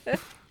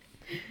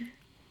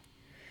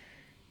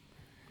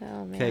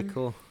 Oh man. Okay,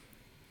 cool.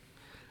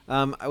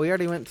 We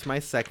already went to my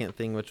second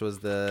thing, which was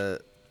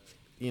the,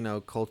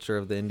 culture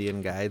of the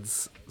Indian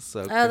guides.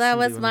 So Oh, Kristen, that do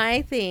was you wanna-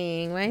 my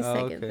thing. My Oh,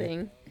 second okay.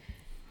 thing.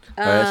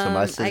 All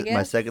right, so I my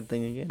guess- second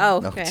thing again. Oh,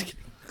 No, okay. just kidding.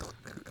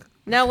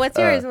 No, what's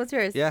yours? What's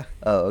yours? Yeah.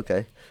 Oh,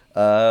 okay.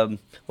 Well,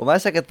 my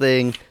second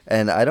thing,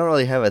 and I don't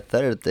really have a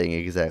third thing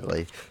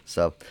exactly.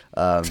 So,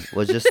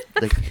 was just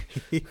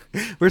like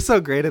We're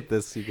so great at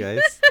this, you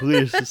guys.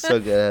 we're just so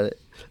good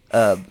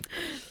at it.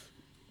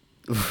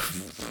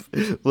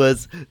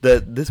 Was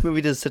that this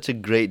movie does such a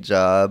great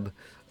job,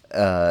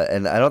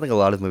 and I don't think a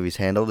lot of movies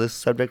handle this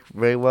subject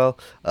very well,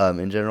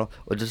 in general,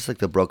 or just like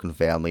the broken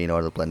family,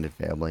 or the blended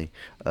family.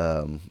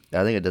 I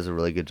think it does a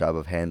really good job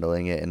of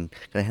handling it and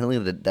kind of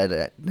handling the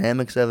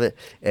dynamics of it.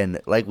 And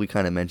like we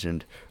kind of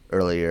mentioned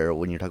earlier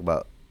when you talk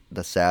about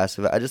the sass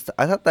of it,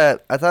 I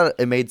thought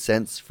it made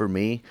sense for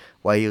me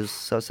why he was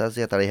so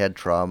sassy. I thought he had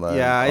trauma,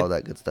 Yeah, and all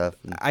that good stuff.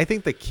 And I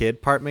think the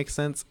kid part makes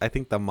sense. I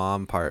think the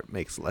mom part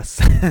makes less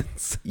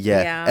sense.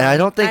 yeah. Yeah, And I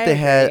don't think I they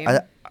had. agree.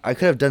 I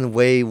could have done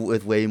way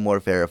more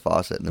Farrah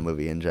Fawcett in the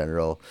movie in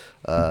general.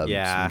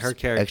 Yeah, some her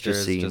character extra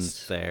is scenes.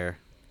 just there.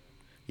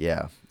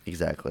 Yeah,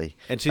 exactly.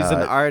 And she's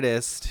an Uh,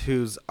 artist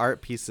whose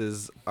art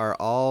pieces are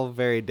all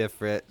very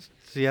different.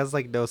 She has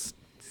like no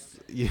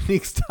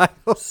unique style.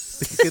 You can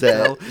Set-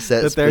 tell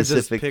set that they're just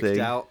specific picked thing.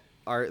 out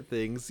art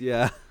things.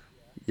 Yeah.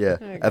 Yeah.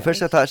 Oh, At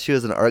first, I gosh. thought she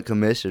was an art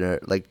commissioner,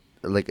 like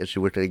she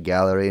worked at a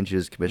gallery and she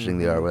was commissioning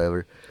the art, Mhm.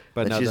 whatever.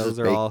 But And no, she's those just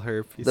are all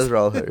her pieces. Those are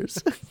all hers.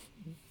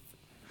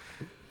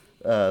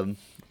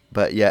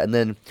 But yeah, and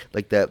then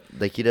like that,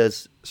 like he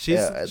does. She's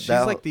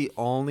that like whole- the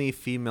only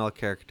female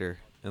character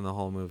in the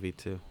whole movie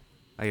too.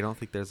 I don't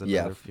think there's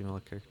Yeah. another female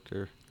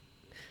character.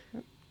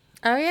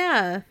 Oh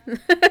yeah.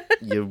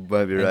 You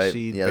might be And right.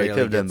 she Yeah, they barely could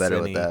have done gets better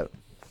any- with that.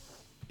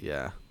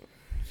 Yeah.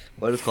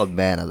 Well, it's called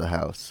man of the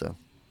house, so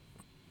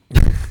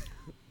not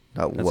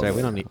That's woman. right.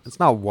 We don't need. It's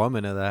not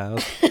woman of the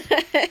house.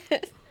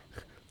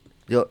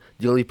 The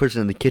only person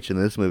in the kitchen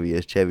in this movie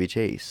is Chevy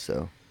Chase.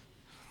 So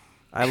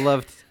I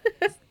loved.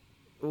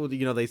 Well,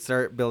 they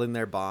start building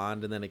their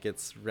bond, and then it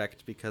gets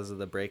wrecked because of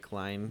the brake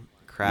line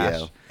crash.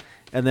 Yeah.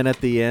 And then at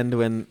the end,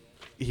 when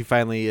he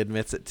finally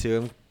admits it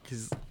to him,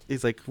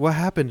 he's like, "What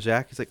happened,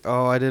 Jack?" He's like,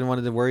 "Oh, I didn't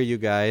want to worry you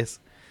guys."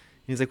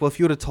 He's like, "Well, if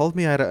you would have told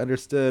me, I'd have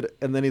understood."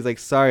 And then he's like,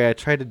 "Sorry, I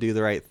tried to do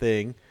the right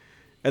thing."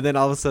 And then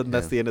all of a sudden,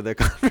 that's Yeah. the end of their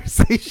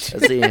conversation.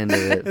 That's the end of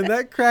it. And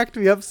that cracked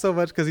me up so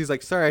much because he's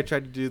like, "Sorry, I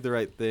tried to do the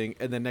right thing."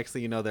 And then next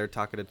thing you know, they're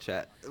talking to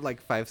Chet like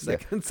 5 Yeah,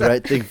 seconds. the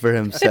right thing for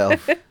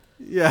himself.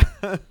 Yeah.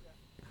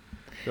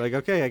 You're like,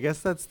 okay, I guess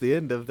that's the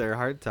end of their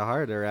heart to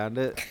heart around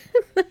it.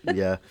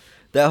 Yeah,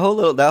 that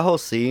whole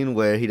scene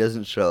where he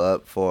doesn't show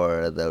up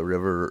for the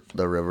river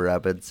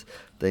rapids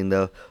thing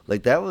though,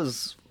 like that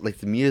was like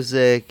the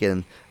music,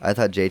 and I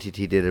thought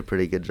JTT did a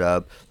pretty good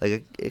job.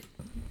 Like it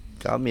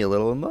got me a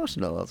little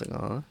emotional. I was like,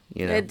 oh,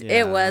 It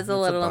Yeah, was it's a a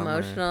little bummer.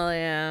 emotional,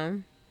 yeah.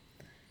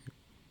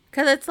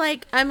 Cause it's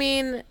like, I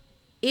mean,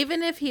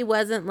 even if he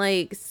wasn't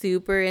like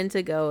super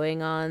into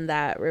going on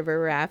that river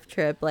raft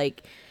trip,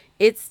 like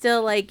it's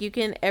still like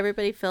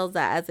everybody feels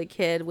that as a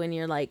kid when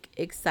you're like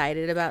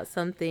excited about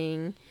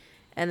something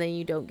and then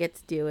you don't get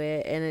to do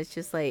it, and it's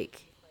just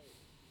like,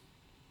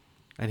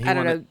 And I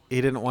don't know.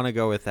 he didn't want to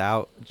go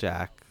without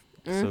Jack.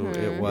 So it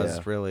Mhm. was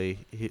Yeah. really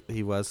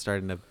he was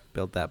starting to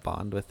build that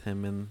bond with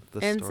him in the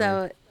and story.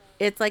 so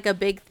it's like a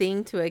big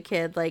thing to a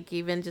kid. Like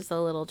even just a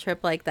little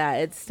trip like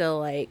that, it's still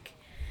like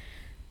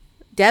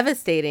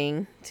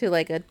devastating to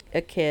like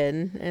a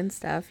kid and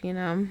stuff, you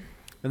know.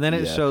 And then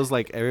it Yeah. shows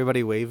like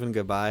everybody waving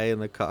goodbye in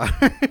the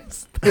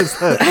cars.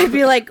 I'd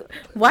be like,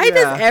 why Yeah.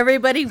 does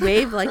everybody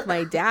wave like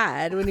my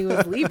dad when he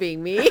was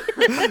leaving me?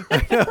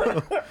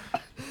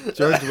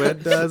 George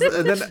Wendt does,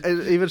 and then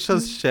it even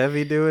shows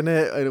Chevy doing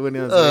it when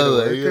he was Oh going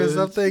my to work or gosh.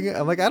 something.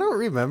 I'm like, I don't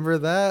remember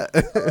that.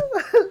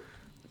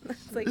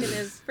 It's like, and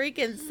his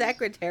freaking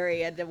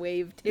secretary had to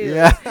wave too.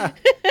 Yeah.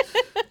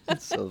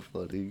 It's so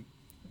funny.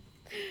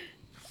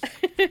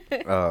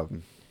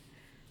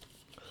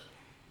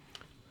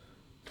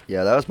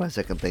 Yeah, that was my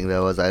second thing.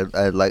 Though was I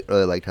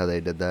really liked how they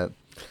did that.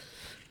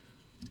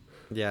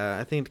 Yeah,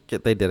 I think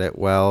they did it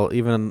well.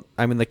 Even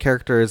I mean, the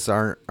characters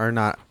are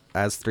not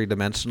as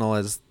 3-dimensional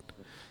as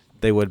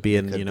they would be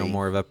in Could be.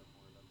 more of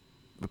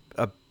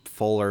a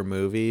fuller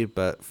movie,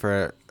 but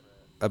for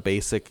a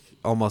basic,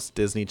 almost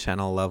Disney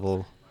Channel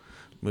level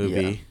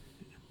movie,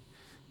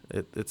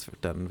 it's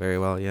done very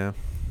well. Yeah.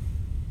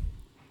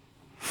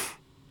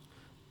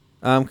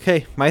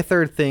 Okay, my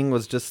third thing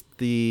was just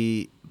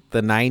the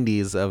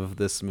 90s of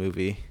this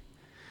movie.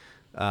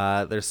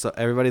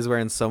 Everybody's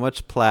wearing so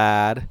much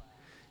plaid.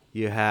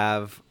 You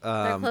have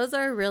Their clothes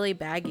are really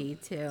baggy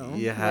too.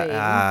 you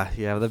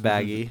have the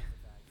baggy,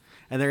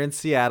 and they're in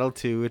Seattle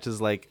too, which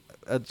is like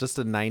just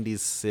a 90s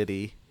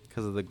city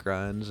because of the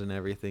grunge and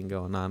everything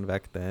going on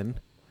back then.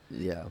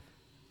 Yeah.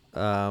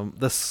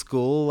 The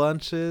school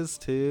lunches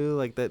too,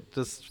 like that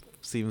just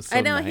seems so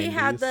I know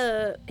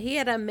 90s. he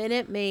had a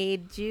Minute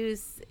Maid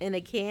juice in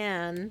a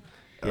can.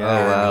 Yeah. Oh,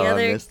 wow, the I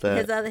other missed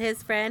that.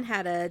 his friend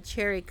had a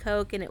cherry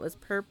Coke and it was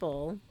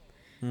purple.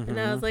 And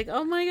I Mhm. was like,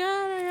 oh my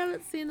god, I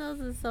haven't seen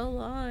those in so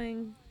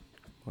long.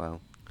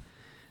 Wow.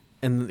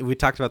 And we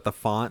talked about the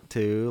font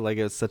too, like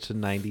it was such a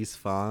 90s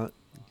font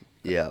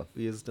Yeah.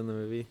 used in the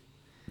movie.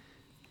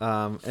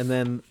 And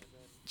then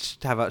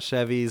how about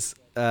Chevy's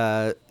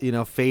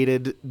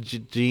faded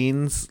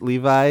jeans,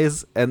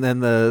 Levi's, and then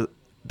the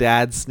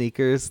dad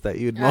sneakers that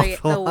you'd Oh, yeah,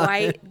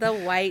 multiply. the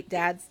white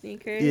dad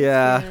sneakers.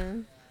 Yeah.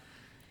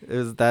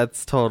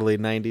 That's totally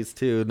 90s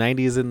too.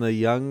 90s in the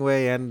young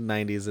way and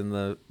 90s in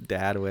the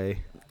dad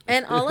way.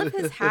 And all of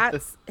his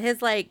hats,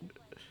 his like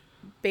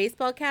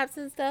baseball caps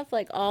and stuff,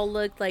 like all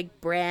looked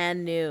like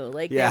brand new.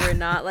 Like Yeah. they were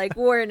not like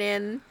worn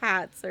in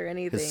hats or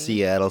anything. His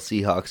Seattle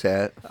Seahawks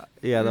hat.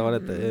 Yeah, the one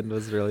at the end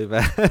was really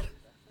bad.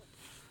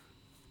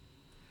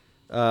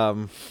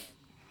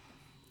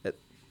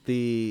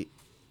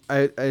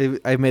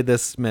 I made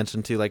this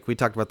mention too. Like we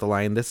talked about the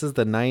line. This is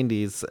the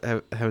 90s.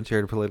 Haven't you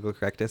heard political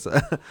correctness?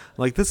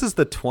 Like this is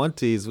the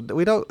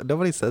 20s.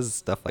 Nobody says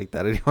stuff like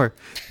that anymore.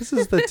 This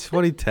is the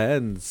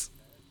 2010s.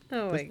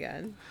 Oh my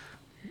god.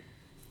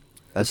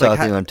 I It's saw like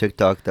a thing on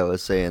TikTok that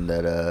was saying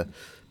that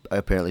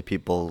apparently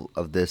people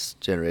of this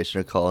generation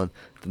are calling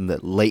them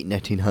the late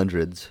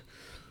 1900s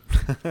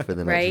for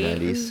the Right?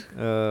 1990s.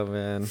 Oh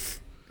man.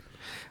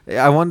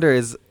 I wonder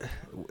is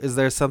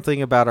there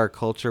something about our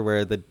culture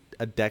where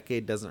a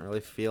decade doesn't really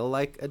feel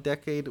like a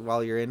decade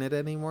while you're in it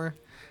anymore?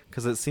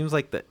 Because it seems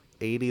like the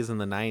 80s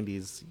and the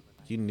 90s,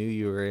 you knew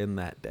you were in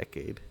that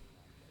decade.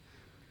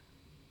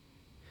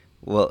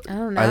 Well, I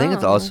don't I think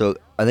it's know.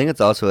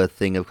 also a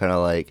thing of kind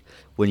of like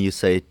when you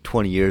say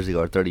 20 years ago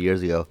or 30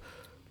 years ago,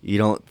 you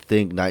don't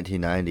think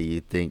 1990,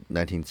 you think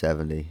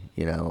 1970,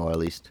 or at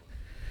least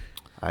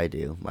I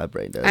do. My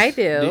brain does. I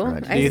do. Do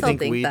I you still think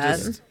think we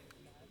that.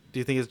 do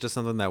you think it's just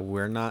something that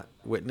we're not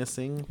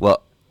witnessing?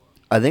 Well,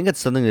 I think it's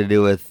something to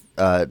do with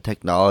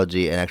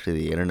technology and actually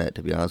the internet,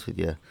 to be honest with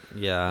you.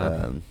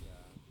 Yeah.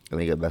 I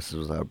think it messes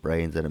with our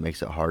brains and it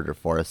makes it harder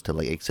for us to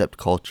like accept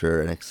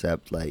culture and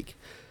accept like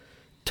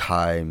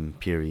time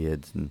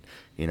periods and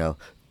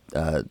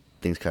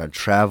things kind of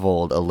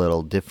traveled a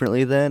little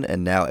differently then,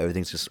 and now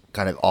everything's just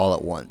kind of all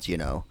at once.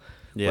 Yeah,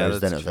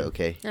 Whereas then that's it was like, true.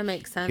 okay, That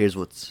makes sense. here's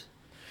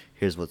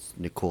what's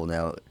cool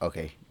now.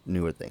 Okay,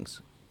 newer things.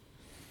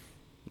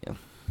 Yeah.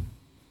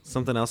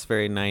 Something else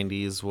very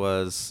 90s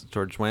was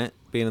George Wendt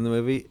being in the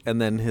movie, and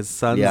then his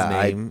son's Yeah,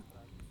 name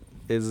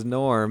is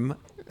Norm,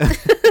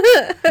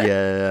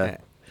 Yeah.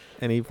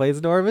 and he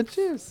plays Norm in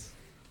Juice.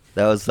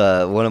 That was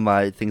one of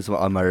my things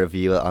on my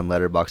review on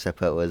Letterboxd I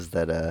put was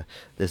that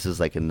this is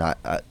like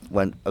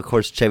when of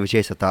course Chevy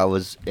Chase I thought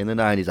was in the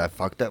 90s. I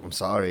fucked up. I'm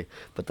sorry,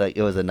 but like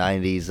it was a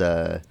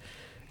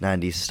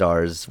 90s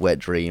stars wet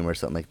dream or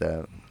something like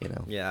that.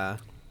 Yeah.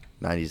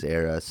 90s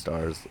era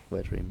stars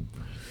wet dream.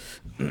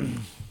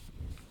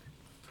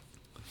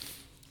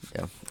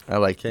 Yeah, I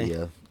like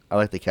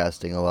the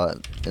casting a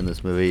lot in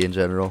this movie in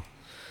general.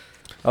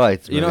 I like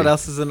this movie. You know what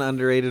else is an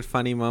underrated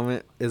funny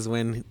moment is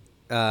when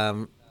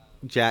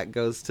Jack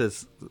goes to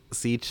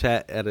see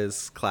Chet at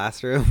his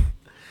classroom,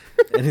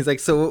 and he's like,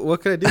 "So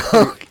what can I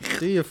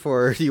do you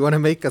for? Do you want to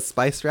make a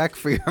spice rack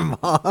for your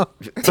mom?"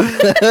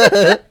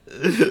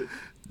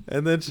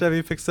 And then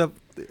Chevy picks up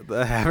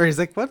the hammer. He's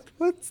like,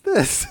 What's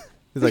this?"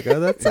 He's like, "Oh,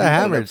 that's a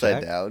hammer,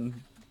 upside Jack."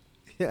 down.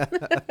 Yeah,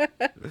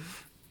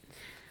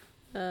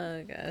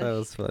 Oh gosh. that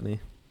was funny.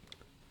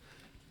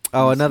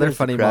 Oh, He another scares the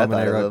funny crap moment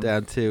I out of wrote him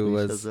down too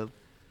when he was shows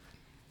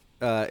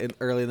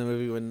early in the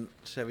movie when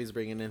Chevy's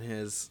bringing in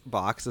his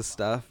box of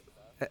stuff,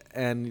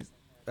 and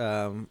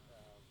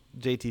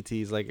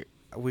JTT's like,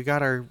 "We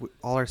got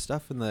all our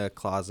stuff in the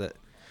closet,"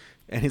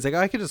 and he's like, "Oh,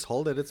 I can just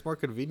hold it. It's more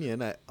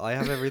convenient. I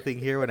have everything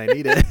here when I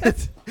need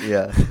it."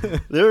 Yeah,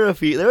 there were a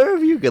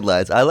few good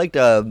lines. I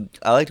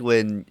liked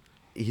when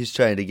he's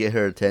trying to get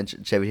her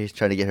attention. Chevy's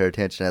trying to get her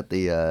attention at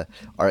the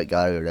art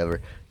gallery or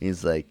whatever.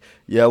 He's like,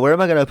 "Yeah, where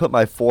am I gonna put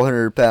my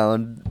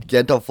 400-pound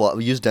dental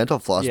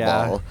floss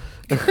Yeah. ball?"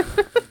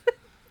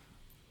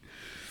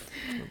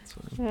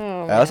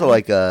 Oh, I also man.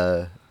 like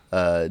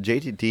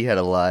JTT had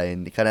a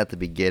line kind of at the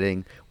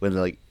beginning when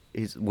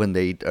when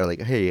they are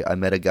like, "Hey, I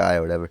met a guy"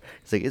 or whatever.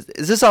 He's like,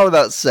 "Is this all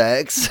about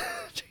sex?"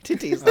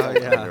 JTT's the Oh,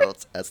 one yeah.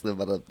 girls asking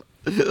them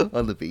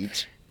on the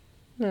beach.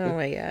 Oh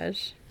my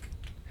gosh.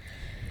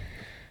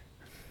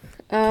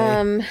 Do you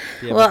have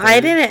Well, a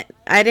I third?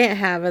 didn't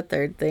have a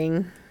third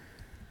thing.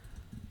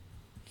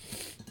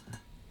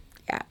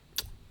 Yeah,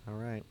 All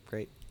right,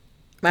 great.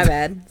 my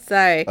bad.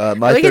 Sorry.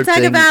 My We can third talk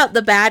thing- about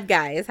the bad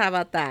guys. How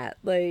about that?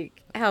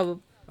 Like how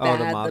Oh,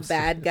 the bad the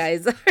bad mobsters.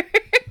 guys are.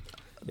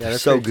 Yeah, they're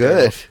So pretty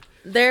good. terrible.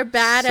 They're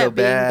bad So at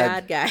being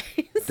bad. bad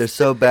guys. They're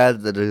so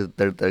bad that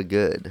they're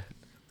good.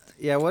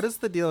 Yeah, what is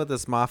the deal with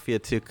this mafia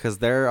too? Because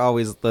they're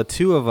always the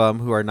two of them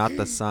who are not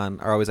the son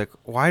are always like,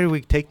 "Why do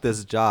we take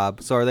this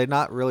job?" So are they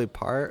not really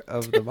part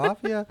of the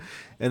mafia?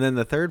 And then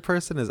the third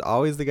person is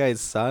always the guy's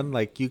son.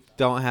 Like, you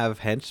don't have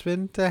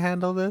henchmen to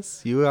handle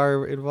this. You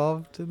are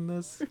involved in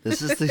this.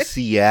 This is the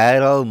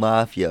Seattle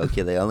Mafia.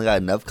 Okay, they only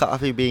got enough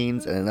coffee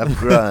beans and enough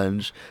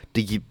grunge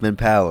to keep them in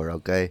power.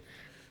 Okay,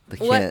 they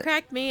What can't.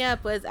 cracked me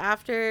up was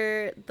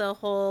after the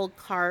whole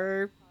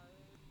car.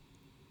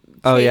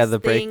 Oh yeah, chase the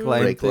brake thing.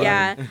 line. Brake thing. line.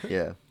 Yeah.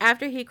 Yeah.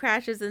 After he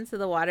crashes into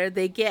the water,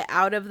 they get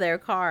out of their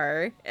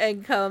car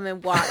and come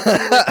and walk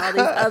with all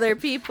these other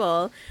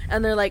people.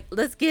 And they're like,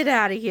 "Let's get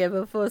out of here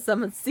before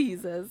someone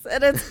sees us."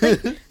 And it's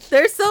like,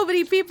 there's so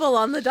many people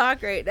on the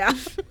dock right now.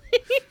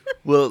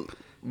 Well,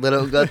 they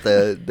don't got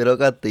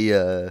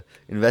the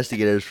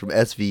investigators from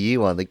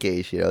SVU on the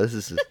case. You know,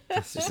 this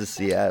is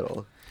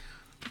Seattle.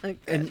 Like,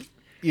 And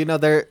you know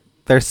they're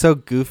so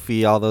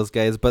goofy, all those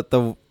guys. But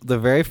the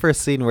very first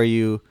scene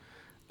where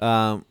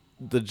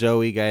the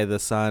Joey guy, the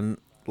son,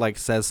 like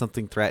says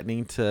something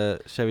threatening to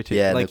Chevy Chase.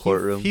 Yeah, in the like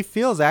courtroom. he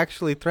feels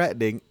actually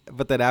threatening,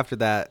 but then after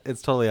that,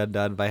 it's totally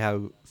undone by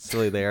how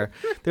silly they are.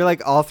 They're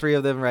like all three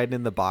of them riding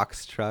in the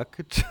box truck,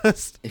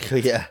 just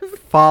Yeah.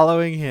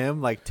 following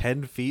him like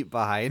 10 feet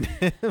behind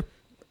him.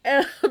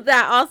 and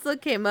that also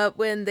came up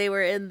when they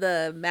were in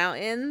the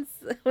mountains,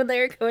 when they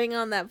were going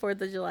on that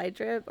 4th of July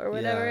trip or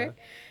whatever. Yeah.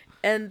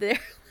 And they're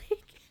like,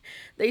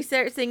 they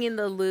start singing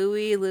the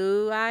Louie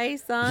Louie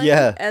song.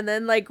 Yeah. And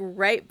then, like,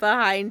 right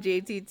behind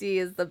JTT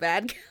is the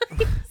bad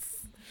guys.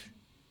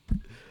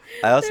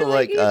 I also They're,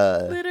 like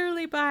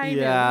literally behind him.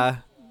 Yeah.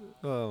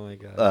 Oh my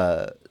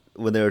god.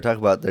 when they were talking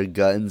about their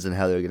guns and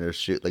how they were gonna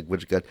shoot, like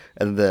which gun,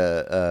 and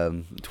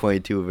the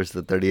 22 versus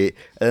the 38,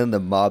 and then the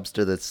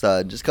mobster, the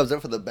son, just comes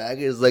up from the back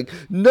and is like,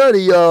 "None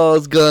of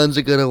y'all's guns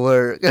are gonna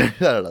work." I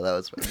don't know, that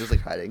was fun. Just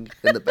like hiding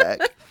in the back.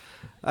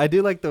 I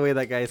do like the way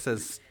that guy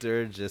says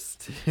Sturgis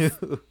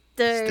too.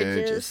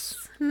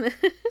 Sturgis.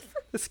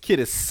 This kid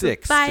is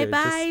sick. Bye Sturgis.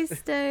 bye,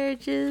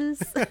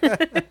 Sturgis.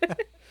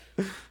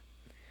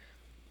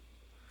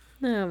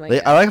 Oh my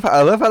god.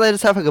 I love how they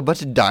just have like a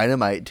bunch of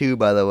dynamite too.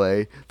 By the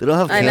way, they don't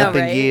have I know,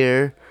 camping right?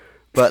 gear,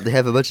 but they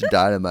have a bunch of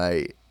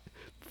dynamite.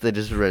 They're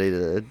just ready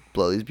to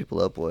blow these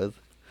people up with.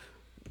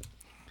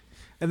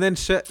 And then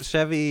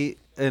Chevy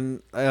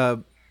and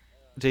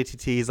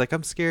JTT, he's like,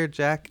 "I'm scared,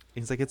 Jack."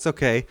 He's like, "It's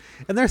okay."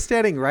 And they're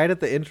standing right at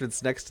the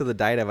entrance next to the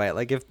dynamite.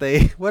 Like, if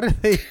they, what are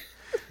they?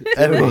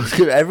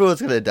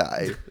 Everyone's gonna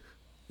die.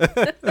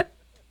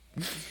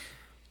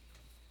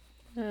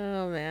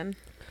 Oh man.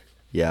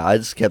 Yeah, I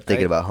just kept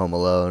thinking Right. about Home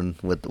Alone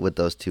with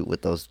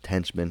those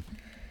henchmen.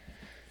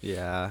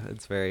 Yeah,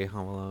 it's very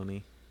Home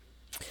Alone-y.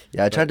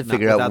 Yeah, I tried to But not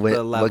figure out without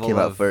the what level came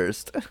out of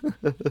first.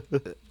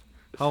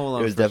 Home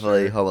Alone. It was for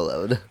definitely sure. Home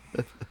Alone.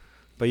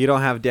 But you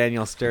don't have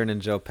Daniel Stern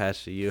and Joe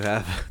Pesci. You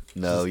have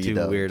No, just you two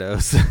don't.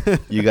 weirdos.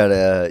 you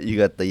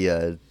got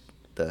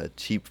the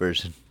cheap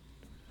version,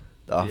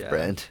 the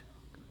off-brand.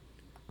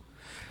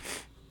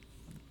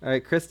 All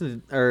right,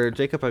 Kristen or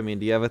Jacob. I mean,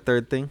 do you have a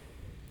third thing?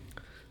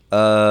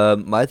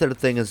 My third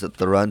thing is that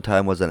the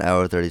runtime was an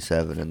hour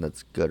 37, and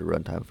that's good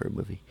runtime for a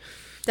movie.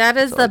 That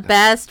is So the I got-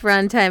 best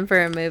runtime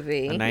for a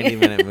movie. A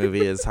 90-minute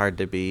movie is hard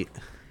to beat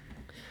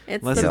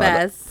It's Unless the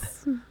it's-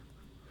 best.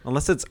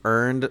 unless it's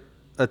earned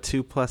a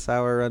 2+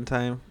 hour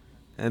runtime,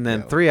 and then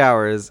Yeah. 3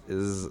 hours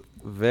is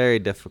very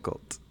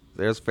difficult.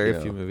 There's very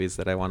Yeah. few movies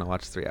that I want to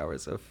watch 3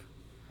 hours of.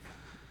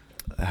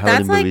 How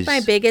That's many like movies? my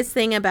biggest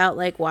thing about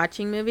like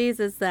watching movies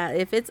is that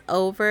if it's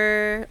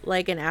over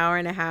like an hour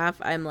and a half,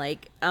 I'm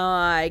like, oh,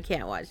 I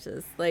can't watch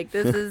this. Like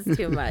this is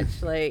too much.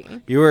 Like,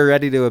 You were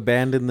ready to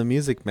abandon The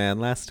Music Man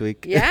last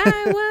week. yeah,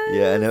 I was.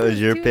 Yeah, I know, it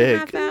was your 2.5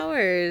 pick.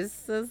 hours.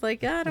 I was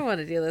like, I don't want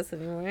to do this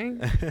anymore.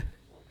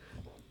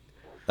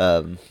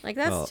 Like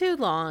that's Well, too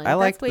long. I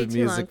like that's way the too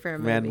long Music for a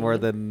Man movie. more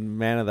than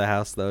Man of the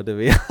House, though. To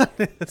be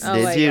honest,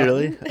 Oh my Did you God.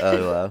 really?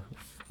 Oh wow,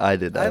 I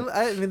did not.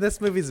 I mean,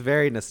 this movie's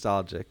very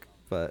nostalgic,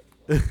 but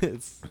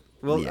it's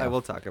I Yeah.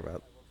 will talk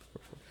about.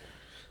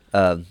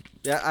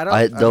 Yeah,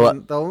 I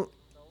mean, don't.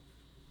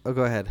 Oh,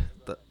 go ahead.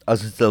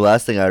 the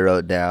last thing I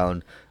wrote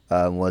down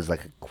was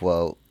like a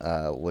quote,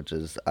 which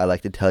is, "I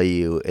like to tell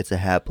you it's a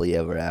happily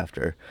ever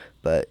after,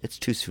 but it's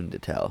too soon to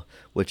tell."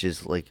 Which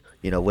is like,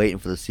 waiting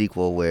for the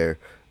sequel where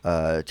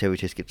Chevy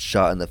Chase gets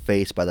shot in the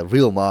face by the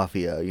real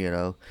mafia,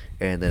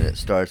 and then it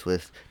starts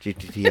with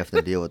GTT having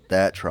to deal with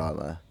that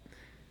trauma.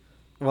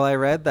 Well, I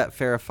read that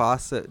Farrah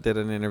Fawcett did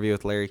an interview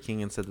with Larry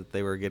King and said that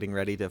they were getting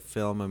ready to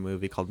film a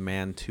movie called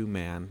Man to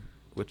Man,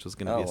 which was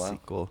going to Oh, be a wow.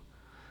 sequel,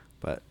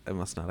 but it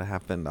must not have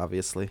happened,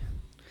 obviously.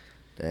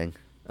 Dang,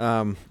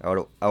 Um, I would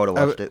have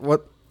watched it.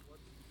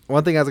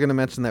 One thing I was going to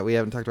mention that we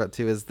haven't talked about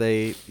too is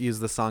they use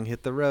the song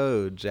 "Hit the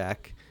Road,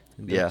 Jack,"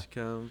 and "Don't Yeah. You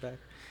Come Back,"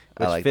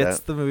 I which like fits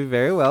that. the movie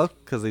very well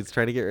because he's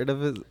trying to get rid of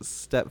his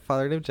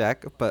stepfather named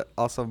Jack. But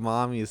also,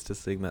 Mom used to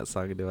sing that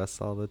song to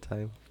us all the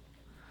time.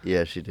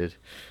 Yeah, she did.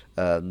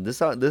 This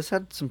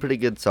had some pretty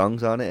good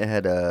songs on it. It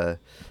had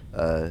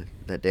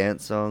that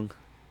dance song.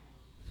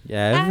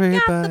 Yeah, I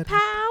got the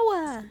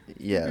power.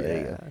 Yeah, there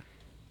you go.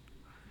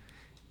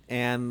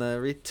 And the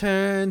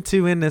Return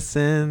to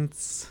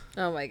Innocence.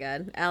 Oh my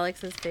God,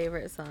 Alex's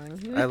favorite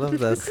song. I love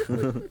this.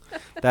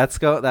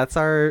 That's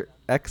our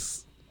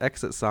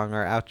exit song,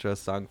 our outro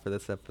song for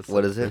this episode.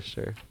 What is for it?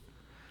 Sure.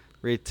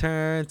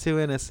 Return to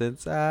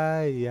Innocence.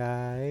 Ay,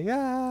 ay,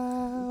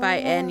 ay,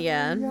 By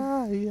Enya.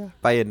 ay, ay.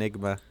 By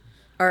Enigma.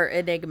 Or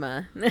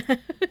Enigma.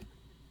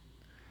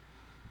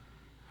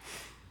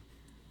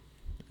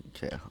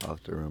 Okay, I'll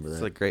have to remember It's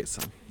that. a great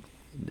song.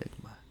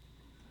 Enigma.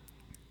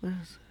 Where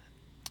is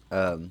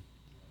it?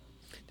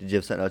 Did you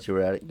have something else you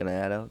were gonna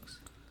add, Alex?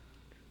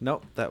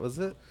 Nope, that was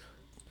it.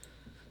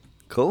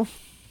 Cool.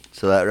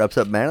 So that wraps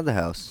up Man of the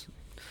House.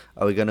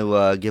 Are we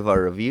gonna give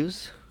our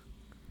reviews?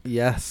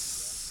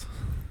 Yes.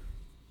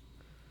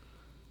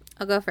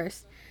 I'll go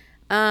first.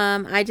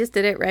 I just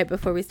did it right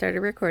before we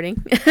started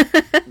recording.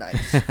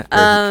 Nice. Perfect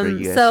for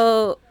you guys.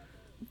 So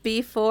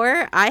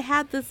before I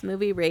had this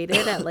movie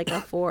rated at like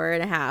a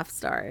 4.5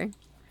 star.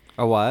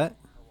 A what?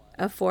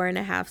 A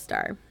 4.5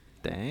 star.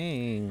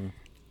 Dang.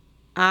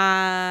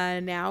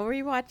 Now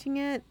rewatching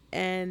it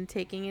and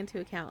taking into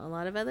account a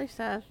lot of other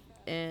stuff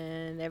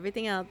and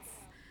everything else,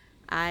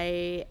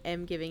 I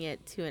am giving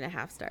it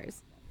 2.5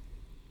 stars.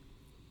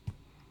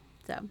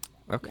 So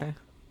Okay.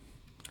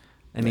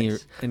 yeah.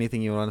 Nice.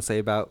 Anything you want to say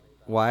about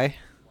why?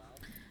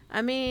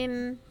 I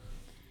mean,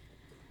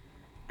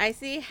 I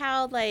see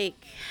how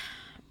like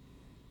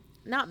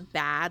not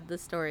bad the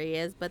story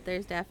is, but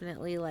there's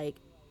definitely like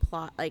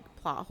plot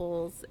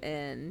holes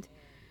and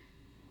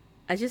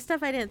just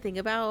stuff I didn't think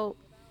about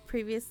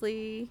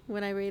previously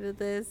when I rated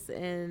this,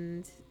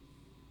 and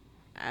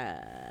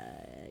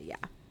yeah.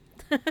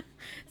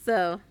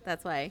 So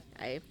that's why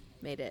I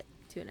made it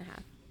 2.5.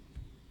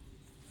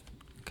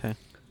 Okay.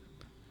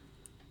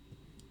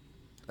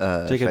 Should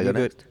I Jacob, go you good?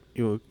 next?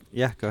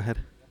 Yeah, go ahead.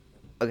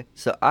 Okay,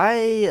 so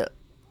I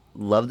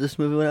loved this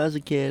movie when I was a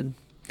kid.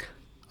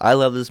 I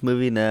love this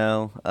movie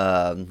now.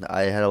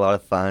 I had a lot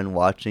of fun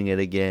watching it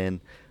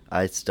again.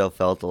 I still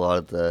felt a lot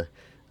of the,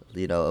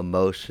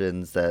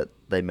 emotions that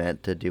they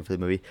meant to do for the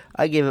movie.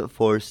 I gave it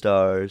 4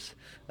 stars.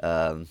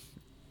 So,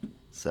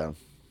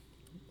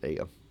 there you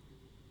go.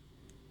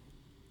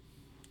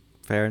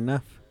 Fair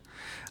enough.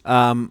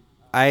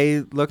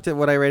 I looked at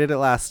what I rated it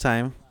last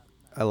time.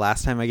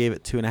 Last time I gave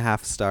it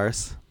 2.5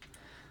 stars.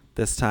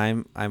 This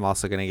time I'm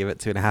also going to give it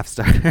 2.5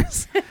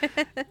 stars.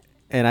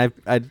 And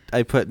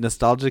I put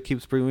nostalgia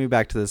keeps bringing me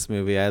back to this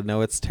movie. I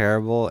know it's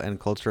terrible and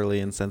culturally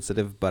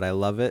insensitive, but I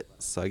love it.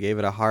 So I gave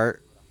it a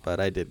heart, but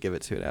I did give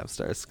it 2.5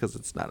 stars because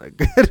it's not a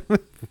good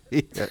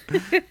movie.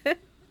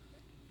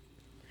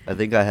 I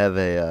think I have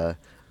a,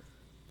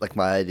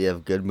 my idea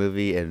of good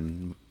movie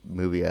and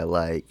movie I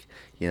like.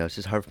 It's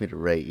just hard for me to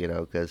rate,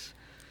 because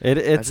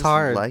It's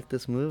hard. I like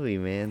this movie,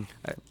 man.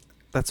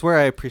 That's where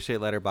I appreciate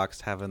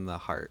Letterboxd having the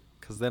heart,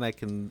 because then I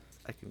can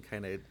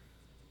kind of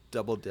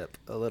double dip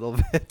a little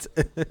bit.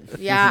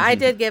 Yeah, I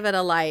did give it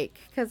a like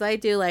because I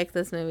do like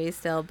this movie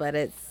still, but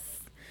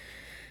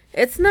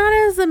it's not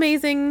as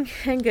amazing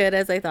and good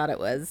as I thought it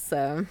was.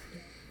 So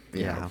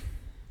Yeah.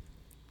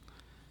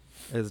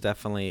 It's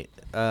definitely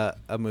a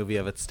movie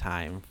of its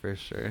time, for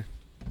sure.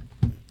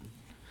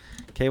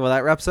 Okay, well,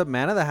 that wraps up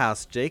Man of the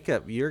House.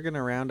 Jacob, you're going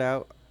to round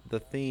out the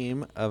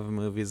theme of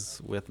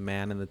movies with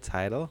man in the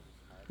title.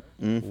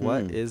 Mm-hmm.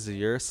 What is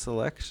your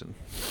selection?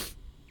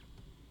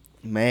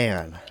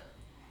 Man,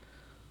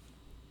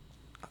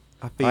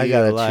 I feel I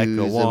gotta like choose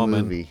a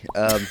woman. movie.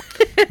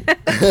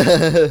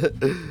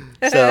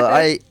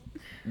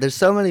 There's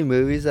so many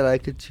movies that I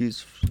could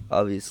choose.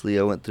 Obviously,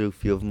 I went through a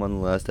few of them on the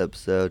last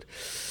episode.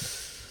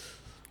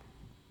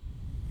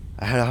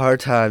 I had a hard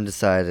time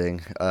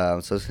deciding, so I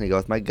was just gonna go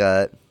with my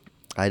gut.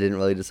 I didn't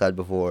really decide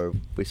before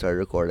we started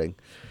recording.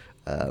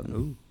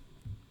 Ooh.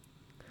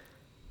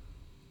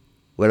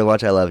 We're gonna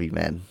watch I Love You,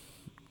 Man.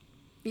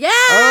 Yeah.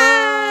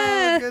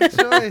 Oh, good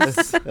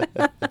choice.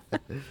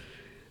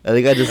 I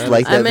think I just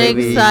like that I'm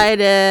movie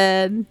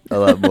excited. a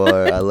lot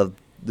more. I love.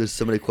 There's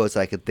so many quotes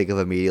I can think of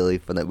immediately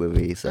from that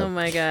movie. So Oh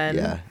my God.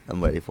 yeah,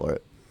 I'm ready for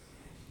it.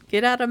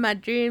 Get out of my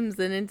dreams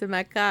and into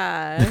my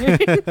car.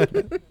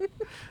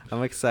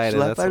 I'm excited.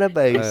 Slap That's out of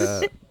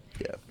base.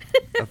 Yeah.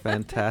 a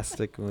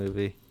fantastic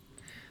movie.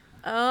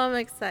 Oh, I'm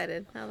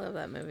excited. I love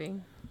that movie.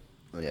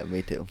 Oh, yeah,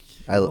 me too.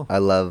 Cool. I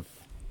love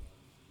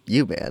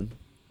you, man.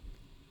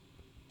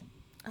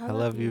 I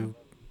love you,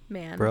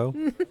 man. bro.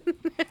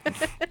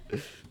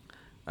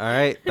 All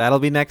right, that'll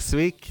be next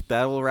week.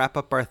 That will wrap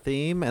up our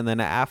theme, and then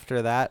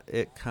after that,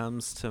 it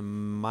comes to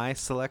my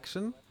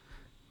selection,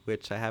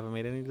 which I haven't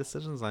made any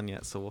decisions on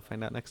yet. So we'll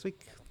find out next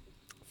week.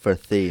 For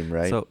theme,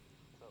 right? So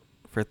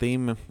for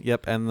theme,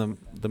 yep, and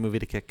the movie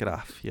to kick it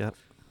off. Yep.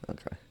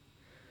 Okay.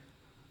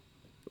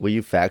 Will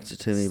you fax it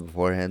to me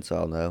beforehand so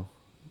I'll know?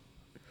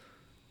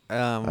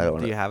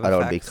 Do you have a I don't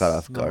want to be fax caught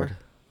off number? guard.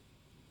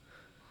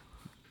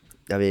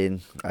 I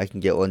mean, I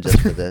can get one just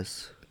for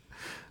this.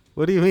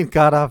 What do you mean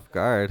caught off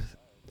guard?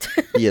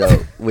 You know,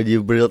 when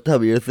you tell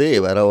me your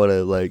theme, I don't want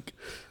to like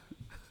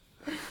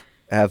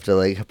have to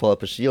like pull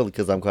up a shield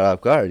because I'm caught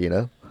off guard. You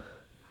know,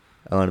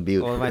 I want to be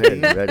Well, my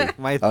ready. theme, ready.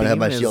 my I want to have theme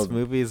my is shield.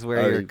 movies where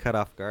already- you're cut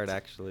off guard,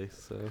 actually.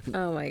 So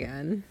Oh my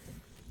God.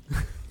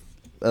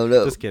 Oh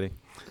no! just kidding.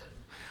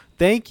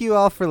 Thank you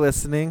all for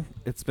listening.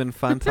 It's been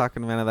fun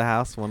talking Man of the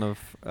House, one of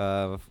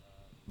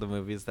the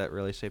movies that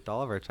really shaped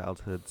all of our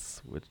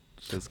childhoods, which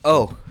is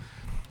cool. Oh,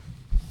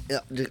 yeah.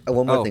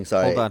 One more Oh, thing.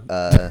 Sorry. hold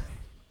on.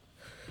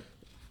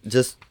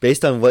 Just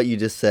based on what you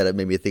just said, it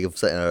made me think of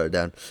something I wrote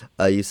down.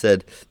 You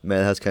said Man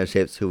of the House kind of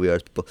shapes who we are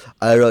as people.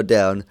 I wrote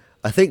down,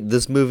 I think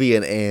this movie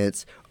and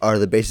Ants are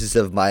the basis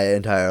of my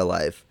entire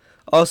life.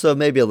 Also,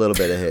 maybe a little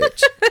bit of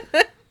Hitch.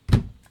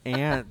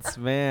 Ants,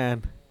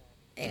 man.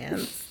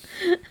 Ants.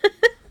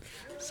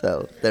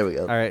 So, there we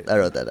go. All right. I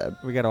wrote that down.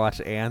 We got to watch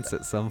Ants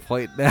at some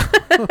point now.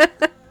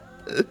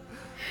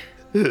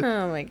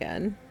 Oh my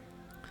God.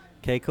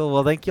 Okay, cool.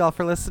 Well, thank you all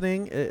for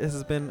listening. It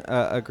has been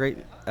a great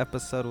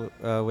episode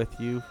with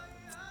you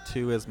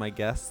two as my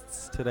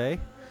guests today.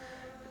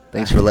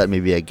 Thanks for letting me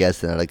be a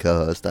guest and not a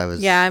co-host.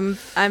 Yeah,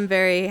 I'm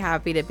very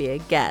happy to be a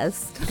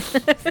guest.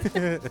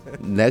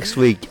 Next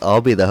week,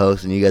 I'll be the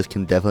host, and you guys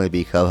can definitely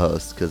be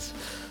co-hosts because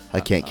I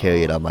can't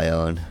carry it on my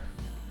own.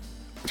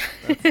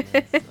 That's nice.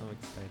 I'm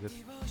excited.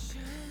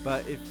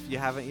 But if you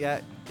haven't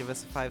yet, give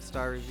us a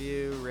 5-star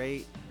review,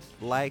 rate,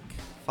 like,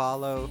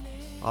 follow,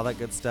 all that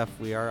good stuff.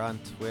 We are on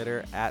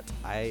Twitter at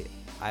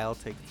I'll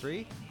Take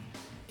 3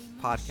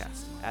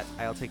 podcast, at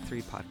I'll Take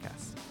 3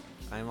 podcast.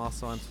 I'm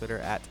also on Twitter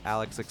at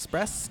Alex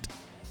Expressed.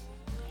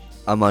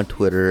 I'm on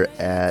Twitter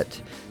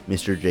at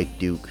Mr. Jake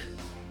Duke.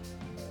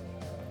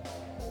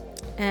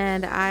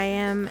 And I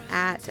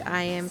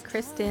am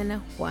Kristen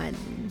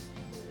 1.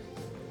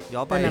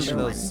 Y'all buy any of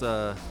number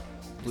those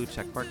blue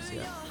check marks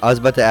yet? I was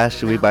about to ask,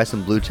 should we buy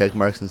some blue check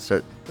marks and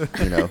start,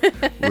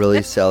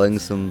 really selling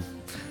some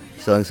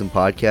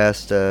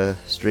podcast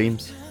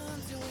streams?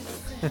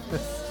 Is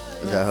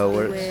that how it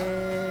works?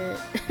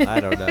 I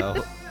don't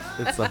know.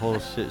 It's a whole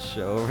shit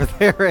show over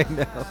there right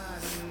now.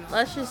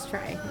 Let's just try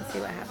and see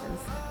what happens.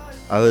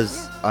 I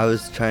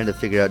was trying to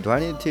figure out, do I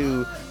need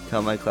to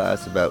tell my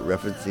class about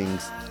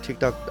referencing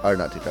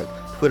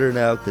Twitter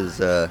now?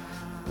 Because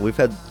we've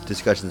had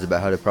discussions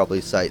about how to properly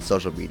cite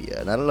social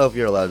media, and I don't know if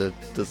you're allowed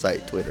to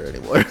cite Twitter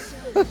anymore.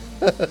 Yeah,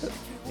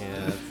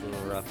 it's a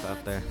little rough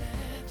out there.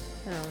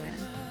 Oh man.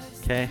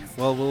 Okay,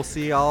 well, we'll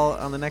see y'all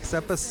on the next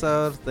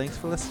episode. Thanks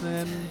for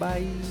listening.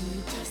 Bye.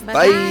 Bye-bye.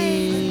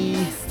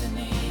 Bye.